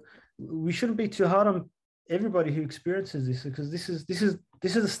 We shouldn't be too hard on everybody who experiences this, because this is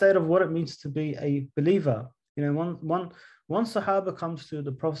the state of what it means to be a believer. One Sahaba comes to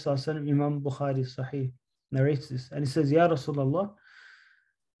the Prophet ﷺ, Imam Bukhari Sahih narrates this, and he says, Ya Rasulullah,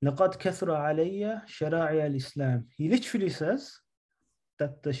 لقد كثر علي شرائع الإسلام. He literally says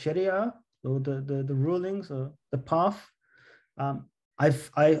that the Sharia, or the rulings, or the path, I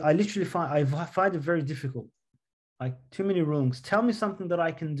literally find it very difficult. Like, too many rulings. Tell me something that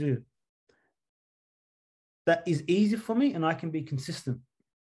I can do that is easy for me and I can be consistent.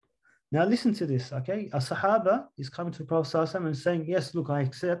 Now listen to this, okay? A Sahaba is coming to the Prophet ﷺ and saying, yes, look, I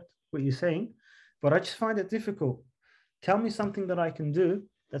accept what you're saying, but I just find it difficult. Tell me something that I can do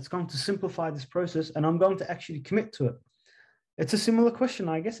that's going to simplify this process, and I'm going to actually commit to it. It's a similar question,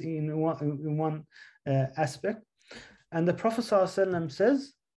 I guess, in one aspect. And the Prophet ﷺ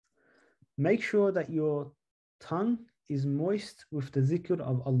says, make sure that your tongue is moist with the zikr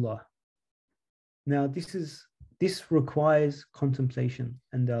of Allah. Now, this requires contemplation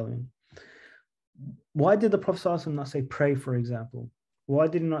and delving. Why did the Prophet ﷺ not say pray, for example? Why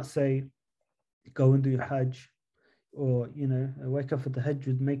did he not say go and do Hajj, or wake up for the Hajj,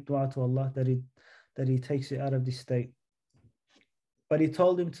 make dua to Allah that he takes you out of this state? But he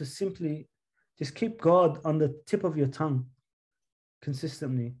told him to simply just keep God on the tip of your tongue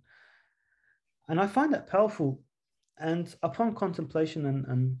consistently. And I find that powerful. And upon contemplation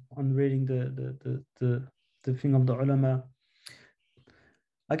and on reading the thing of the ulama,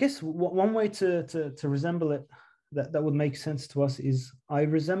 I guess one way to resemble it that would make sense to us is, I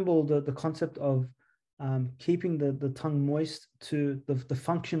resemble the concept of keeping the tongue moist to the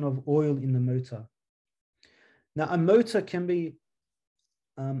function of oil in the motor. Now, a motor can be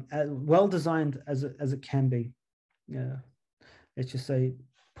as well designed as it can be. Let's just say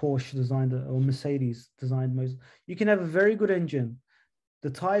Porsche designed or Mercedes designed most. You can have a very good engine. The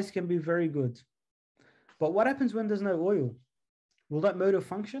tires can be very good. But what happens when there's no oil? Will that motor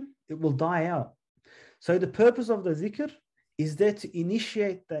function? It will die out. So the purpose of the zikr is there to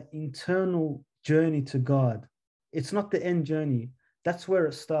initiate that internal journey to God. It's not the end journey. That's where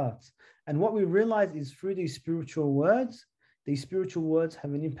it starts. And what we realize is, through these spiritual words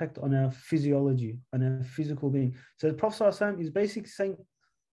have an impact on our physiology, on our physical being. So the Prophet ﷺ is basically saying,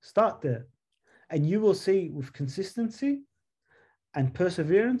 start there. And you will see with consistency and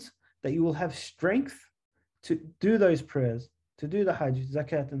perseverance that you will have strength to do those prayers, to do the Hajj,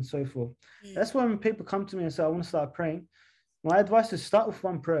 Zakat, and so forth. That's why when people come to me and say, I want to start praying, my advice is start with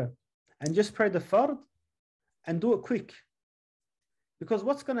one prayer and just pray the fard and do it quick. Because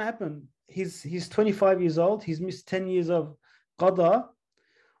what's going to happen? He's 25 years old. He's missed 10 years of qada.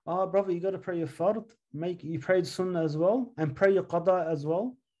 Oh, brother, you got to pray your fard. You prayed sunnah as well, and pray your qada as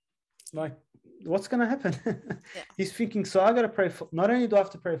well. Like, what's going to happen? Yeah. He's thinking, so I got to pray. Not only do I have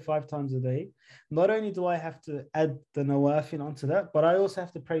to pray 5 times a day, not only do I have to add the nawafil onto that, but I also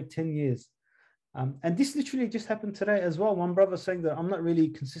have to pray 10 years. And this literally just happened today as well. One brother saying that I'm not really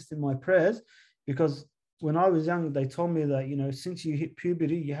consistent in my prayers because when I was young, they told me that, since you hit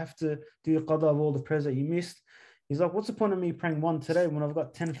puberty, you have to do qada of all the prayers that you missed. He's like, what's the point of me praying one today when I've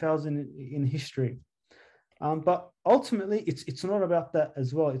got 10,000 in history? But ultimately, it's not about that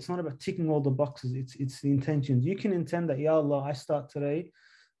as well. It's not about ticking all the boxes. It's the intentions. You can intend that, Ya Allah, I start today.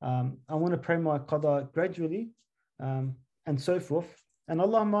 I want to pray my qada gradually, and so forth. And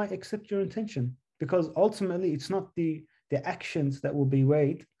Allah might accept your intention, because ultimately it's not the actions that will be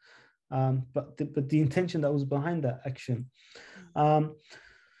weighed, but the intention that was behind that action.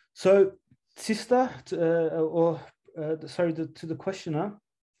 So, sister, to the questioner,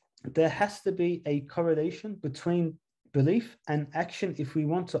 there has to be a correlation between belief and action if we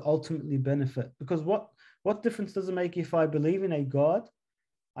want to ultimately benefit. Because what difference does it make if I believe in a God,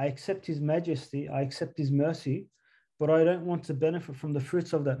 I accept his majesty, I accept his mercy, but I don't want to benefit from the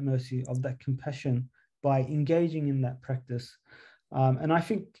fruits of that mercy, of that compassion, by engaging in that practice? And I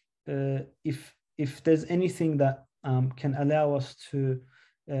think if there's anything that can allow us to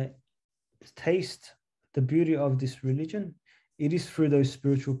taste the beauty of this religion, it is through those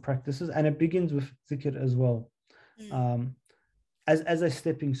spiritual practices, and it begins with dhikr as well, as a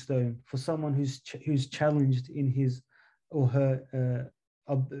stepping stone for someone who's challenged in his or her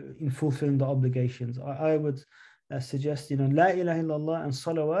in fulfilling the obligations. I would suggest, La ilaha illallah and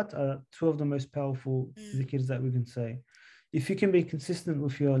salawat are two of the most powerful dhikrs that we can say. If you can be consistent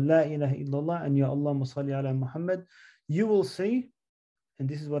with your La ilaha illallah and your Allahumma salli ala Muhammad, you will see, and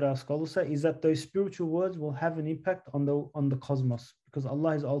this is what our scholars say, is that those spiritual words will have an impact on the cosmos, because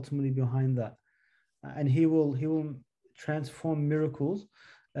Allah is ultimately behind that, and He will transform miracles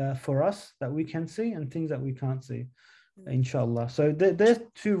for us that we can see and things that we can't see, inshallah. So there's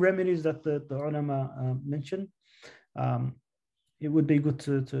two remedies that the ulama mentioned. It would be good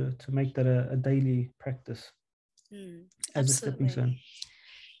to make that a daily practice as a stepping stone.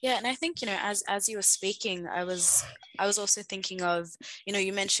 Yeah, and I think, as you were speaking, I was also thinking of,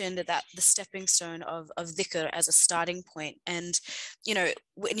 you mentioned that the stepping stone of dhikr as a starting point. And,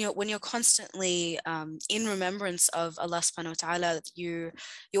 when you're constantly in remembrance of Allah subhanahu wa ta'ala, you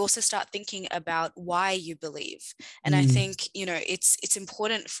also start thinking about why you believe. And I think, it's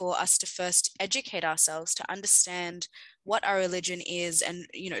important for us to first educate ourselves to understand what our religion is, and,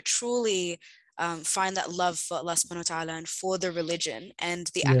 truly find that love for Allah subhanahu wa ta'ala and for the religion,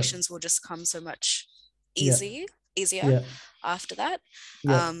 and the actions will just come so much easier after that.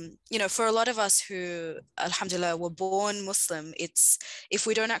 For a lot of us who, alhamdulillah, were born Muslim, if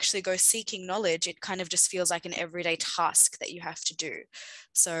we don't actually go seeking knowledge, it kind of just feels like an everyday task that you have to do.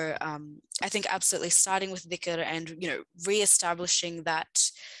 So I think absolutely starting with dhikr and re-establishing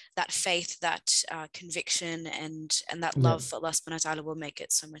that faith, that conviction, and that love for Allah subhanahu wa ta'ala will make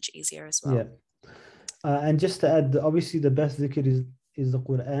it so much easier as well. And just to add, obviously the best dhikr is the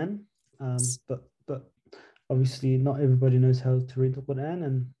Qur'an, but obviously not everybody knows how to read the Qur'an,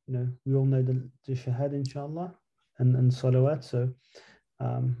 and we all know the shahad, inshallah, and salawat, so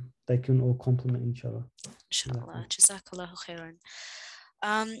they can all complement each other. Inshallah. Jazakallahu khairan.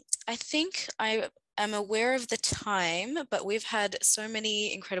 I think I'm aware of the time, but we've had so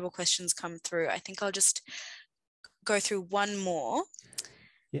many incredible questions come through. I think I'll just go through one more.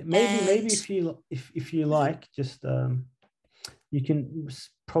 Yeah, maybe if you like, just you can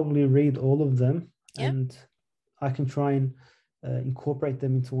probably read all of them, and I can try and incorporate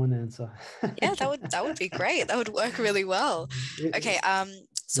them into one answer. Yeah, that would be great. That would work really well. Okay,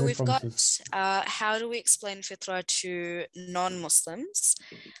 so we've got how do we explain fitrah to non-Muslims?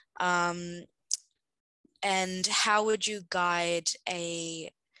 And how would you guide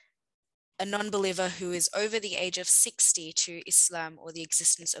a non-believer who is over the age of 60 to Islam or the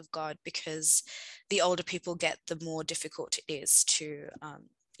existence of God? Because the older people get, the more difficult it is to,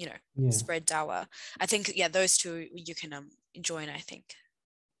 spread dawah. I think, those two you can join, I think.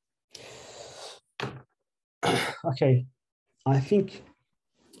 Okay, I think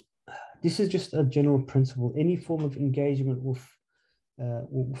this is just a general principle. Any form of engagement with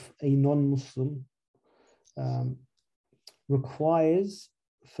a non-Muslim requires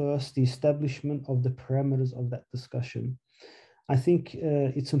first the establishment of the parameters of that discussion. I think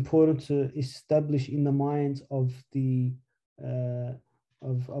it's important to establish in the minds of the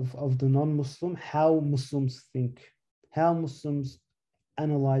non-Muslim how Muslims think, how Muslims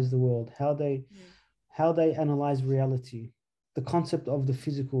analyze the world, how they analyze reality, the concept of the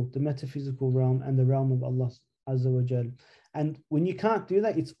physical, the metaphysical realm, and the realm of Allah Azza wa Jal. And when you can't do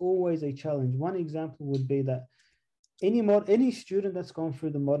that, it's always a challenge. One example would be that any student that's gone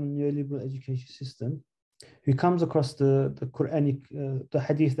through the modern neoliberal education system, who comes across the Quranic, the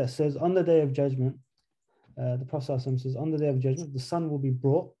hadith that says on the day of judgment, the Prophet says on the day of judgment, the sun will be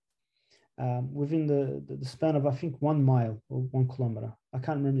brought within the span of, I think, 1 mile or 1 kilometer. I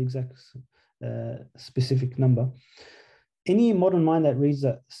can't remember the exact specific number. Any modern mind that reads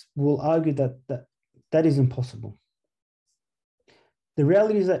that will argue that is impossible. The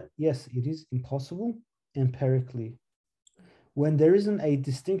reality is that, yes, it is impossible empirically. When there isn't a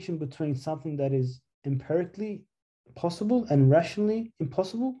distinction between something that is empirically possible and rationally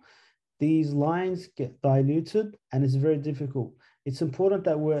impossible, these lines get diluted and it's very difficult. It's important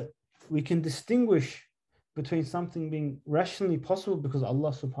that we can distinguish between something being rationally possible because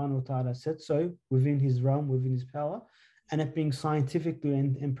Allah subhanahu wa ta'ala said so within his realm, within his power, and it being scientifically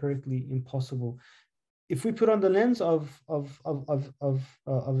and empirically impossible. If we put on the lens of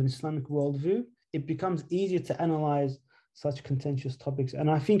an Islamic worldview, it becomes easier to analyze such contentious topics. And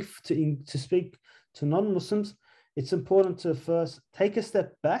I think to speak to non-Muslims, it's important to first take a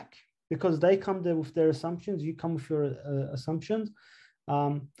step back, because they come there with their assumptions, you come with your assumptions,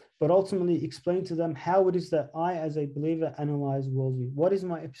 but ultimately explain to them how it is that I, as a believer, analyze worldview. What is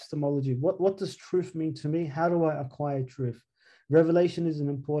my epistemology? What does truth mean to me? How do I acquire truth? Revelation is an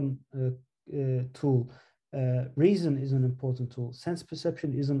important tool. Reason is an important tool. Sense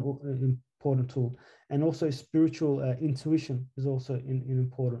perception is an important tool. And also spiritual intuition is also an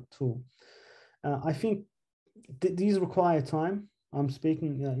important tool. I think these require time. I'm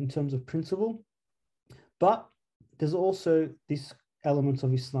speaking in terms of principle, but there's also this element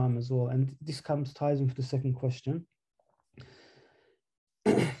of Islam as well. And this ties into the second question.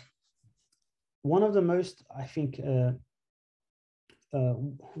 One of the most, I think,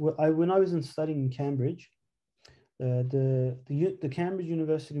 when I was studying in Cambridge, the Cambridge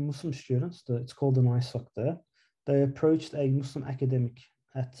University Muslim students, it's called an ISOC there, they approached a Muslim academic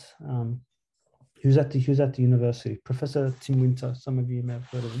at who's at the university, Professor Tim Winter. Some of you may have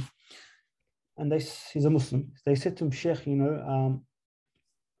heard of him. And he's a Muslim. They said to him, Sheikh,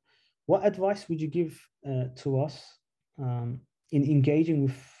 what advice would you give to us in engaging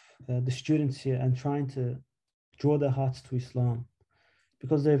with the students here and trying to draw their hearts to Islam?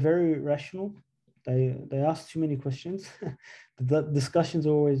 Because they're very rational. They ask too many questions. The discussions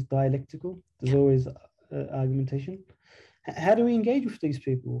are always dialectical. There's always argumentation. How do we engage with these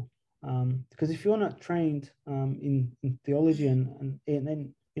people? Because if you're not trained in theology and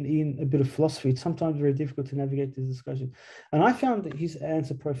in a bit of philosophy, it's sometimes very difficult to navigate this discussion. And I found that his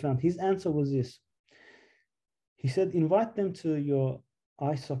answer profound. His answer was this. He said, invite them to your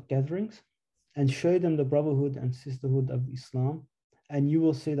ISOC gatherings and show them the brotherhood and sisterhood of Islam. And you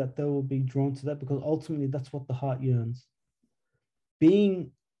will see that they will be drawn to that, because ultimately that's what the heart yearns.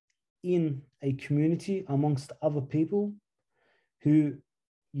 Being in a community amongst other people who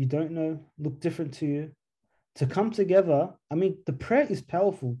you don't know, look different to you, to come together. I mean, the prayer is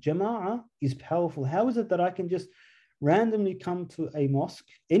powerful. Jama'ah is powerful. How is it that I can just randomly come to a mosque,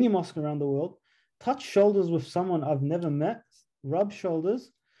 any mosque around the world, touch shoulders with someone I've never met, rub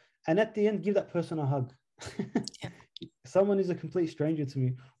shoulders, and at the end, give that person a hug? Someone is a complete stranger to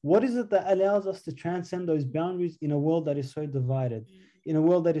me. What is it that allows us to transcend those boundaries in a world that is so divided, in a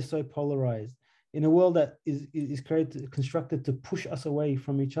world that is so polarized, in a world that is constructed to push us away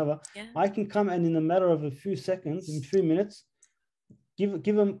from each other? I can come and in a matter of a few seconds, in a few minutes, give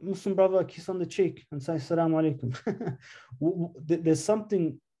a Muslim brother a kiss on the cheek and say, Assalamu alaikum. There's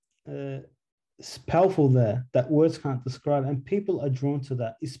something powerful there that words can't describe. And people are drawn to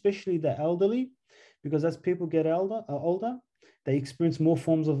that, especially the elderly, because as people get older, they experience more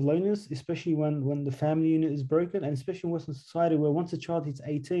forms of loneliness, especially when the family unit is broken, and especially in Western society, where once a child hits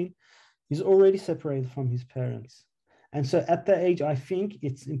 18, he's already separated from his parents. And so at that age, I think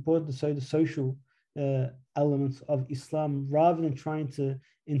it's important to show the social elements of Islam rather than trying to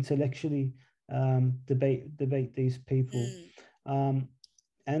intellectually debate these people. And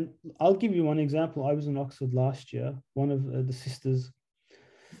I'll give you one example. I was in Oxford last year. One of the sisters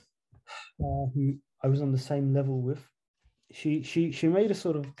who I was on the same level with, she made a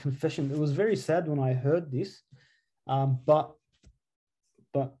sort of confession. It was very sad when I heard this, but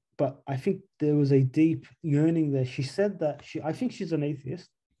I think there was a deep yearning there. She said that I think she's an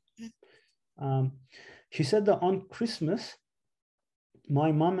atheist. She said that on Christmas,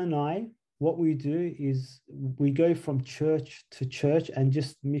 my mum and I, what we do is we go from church to church and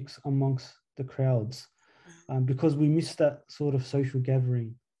just mix amongst the crowds, because we miss that sort of social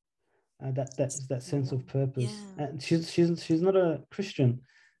gathering. That sense of purpose. And she's not a Christian.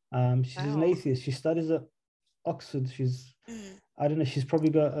 She's an atheist. She studies at Oxford. I don't know, she's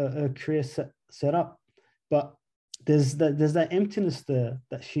probably got a career set up, but there's that emptiness there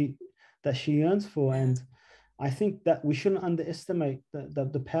that she yearns for. And I think that we shouldn't underestimate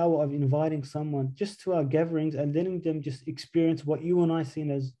the power of inviting someone just to our gatherings and letting them just experience what you and I see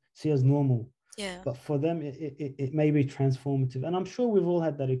as normal. But for them, it may be transformative. And I'm sure we've all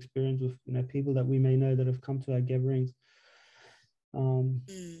had that experience with people that we may know that have come to our gatherings.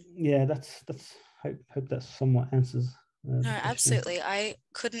 That's hope that somewhat answers. No, absolutely. I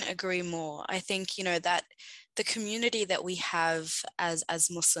couldn't agree more. I think, that the community that we have as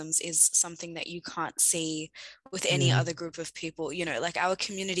Muslims is something that you can't see with any other group of people. Like our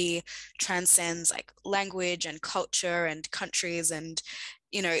community transcends like language and culture and countries. And,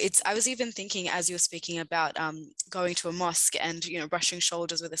 I was even thinking as you were speaking about going to a mosque and, brushing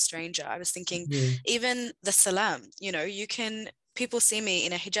shoulders with a stranger, I was thinking even the salam, people see me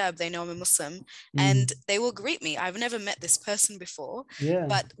in a hijab, they know I'm a Muslim, and they will greet me. I've never met this person before,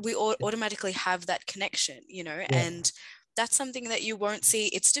 but we all automatically have that connection, and that's something that you won't see.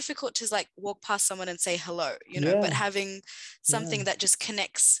 It's difficult to like walk past someone and say hello, but having something that just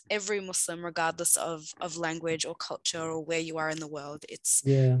connects every Muslim, regardless of language or culture or where you are in the world, it's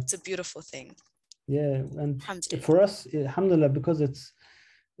a beautiful thing. And for us, alhamdulillah, because it's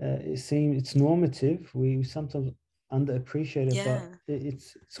normative, we sometimes underappreciated, but Yeah.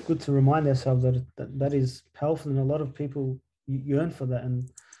 it's good to remind ourselves that is powerful, and a lot of people yearn for that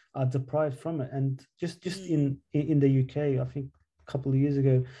and are deprived from it. And just in the UK, I think a couple of years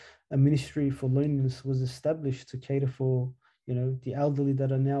ago, a ministry for loneliness was established to cater for, you know, the elderly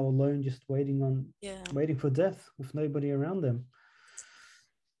that are now alone, just waiting for death with nobody around them.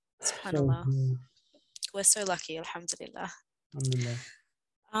 So, SubhanAllah. We're so lucky, alhamdulillah. alhamdulillah.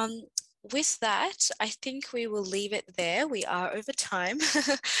 With that, I think we will leave it there. We are over time.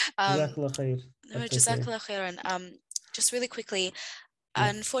 Jazakallah khair. No, That's okay. Jazakallah khairan. Just really quickly, Yeah.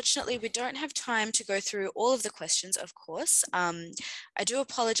 unfortunately, we don't have time to go through all of the questions, of course. I do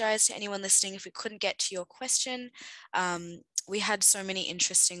apologize to anyone listening if we couldn't get to your question. We had so many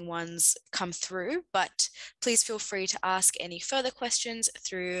interesting ones come through, but please feel free to ask any further questions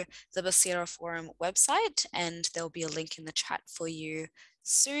through the Baseerah Forum website, and there'll be a link in the chat for you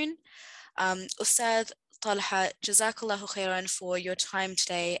soon. Ustadh Talha, Jazakallahu khairan for your time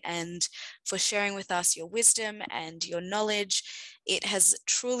today and for sharing with us your wisdom and your knowledge. It has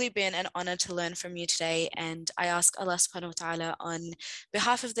truly been an honor to learn from you today, and I ask Allah subhanahu wa ta'ala on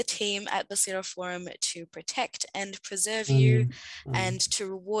behalf of the team at Baseerah Forum to protect and preserve you and to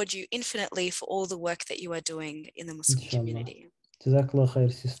reward you infinitely for all the work that you are doing in the Muslim Inshallah. community. Jazakallah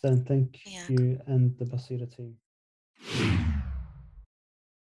khair, sister, and thank you and the Baseerah team.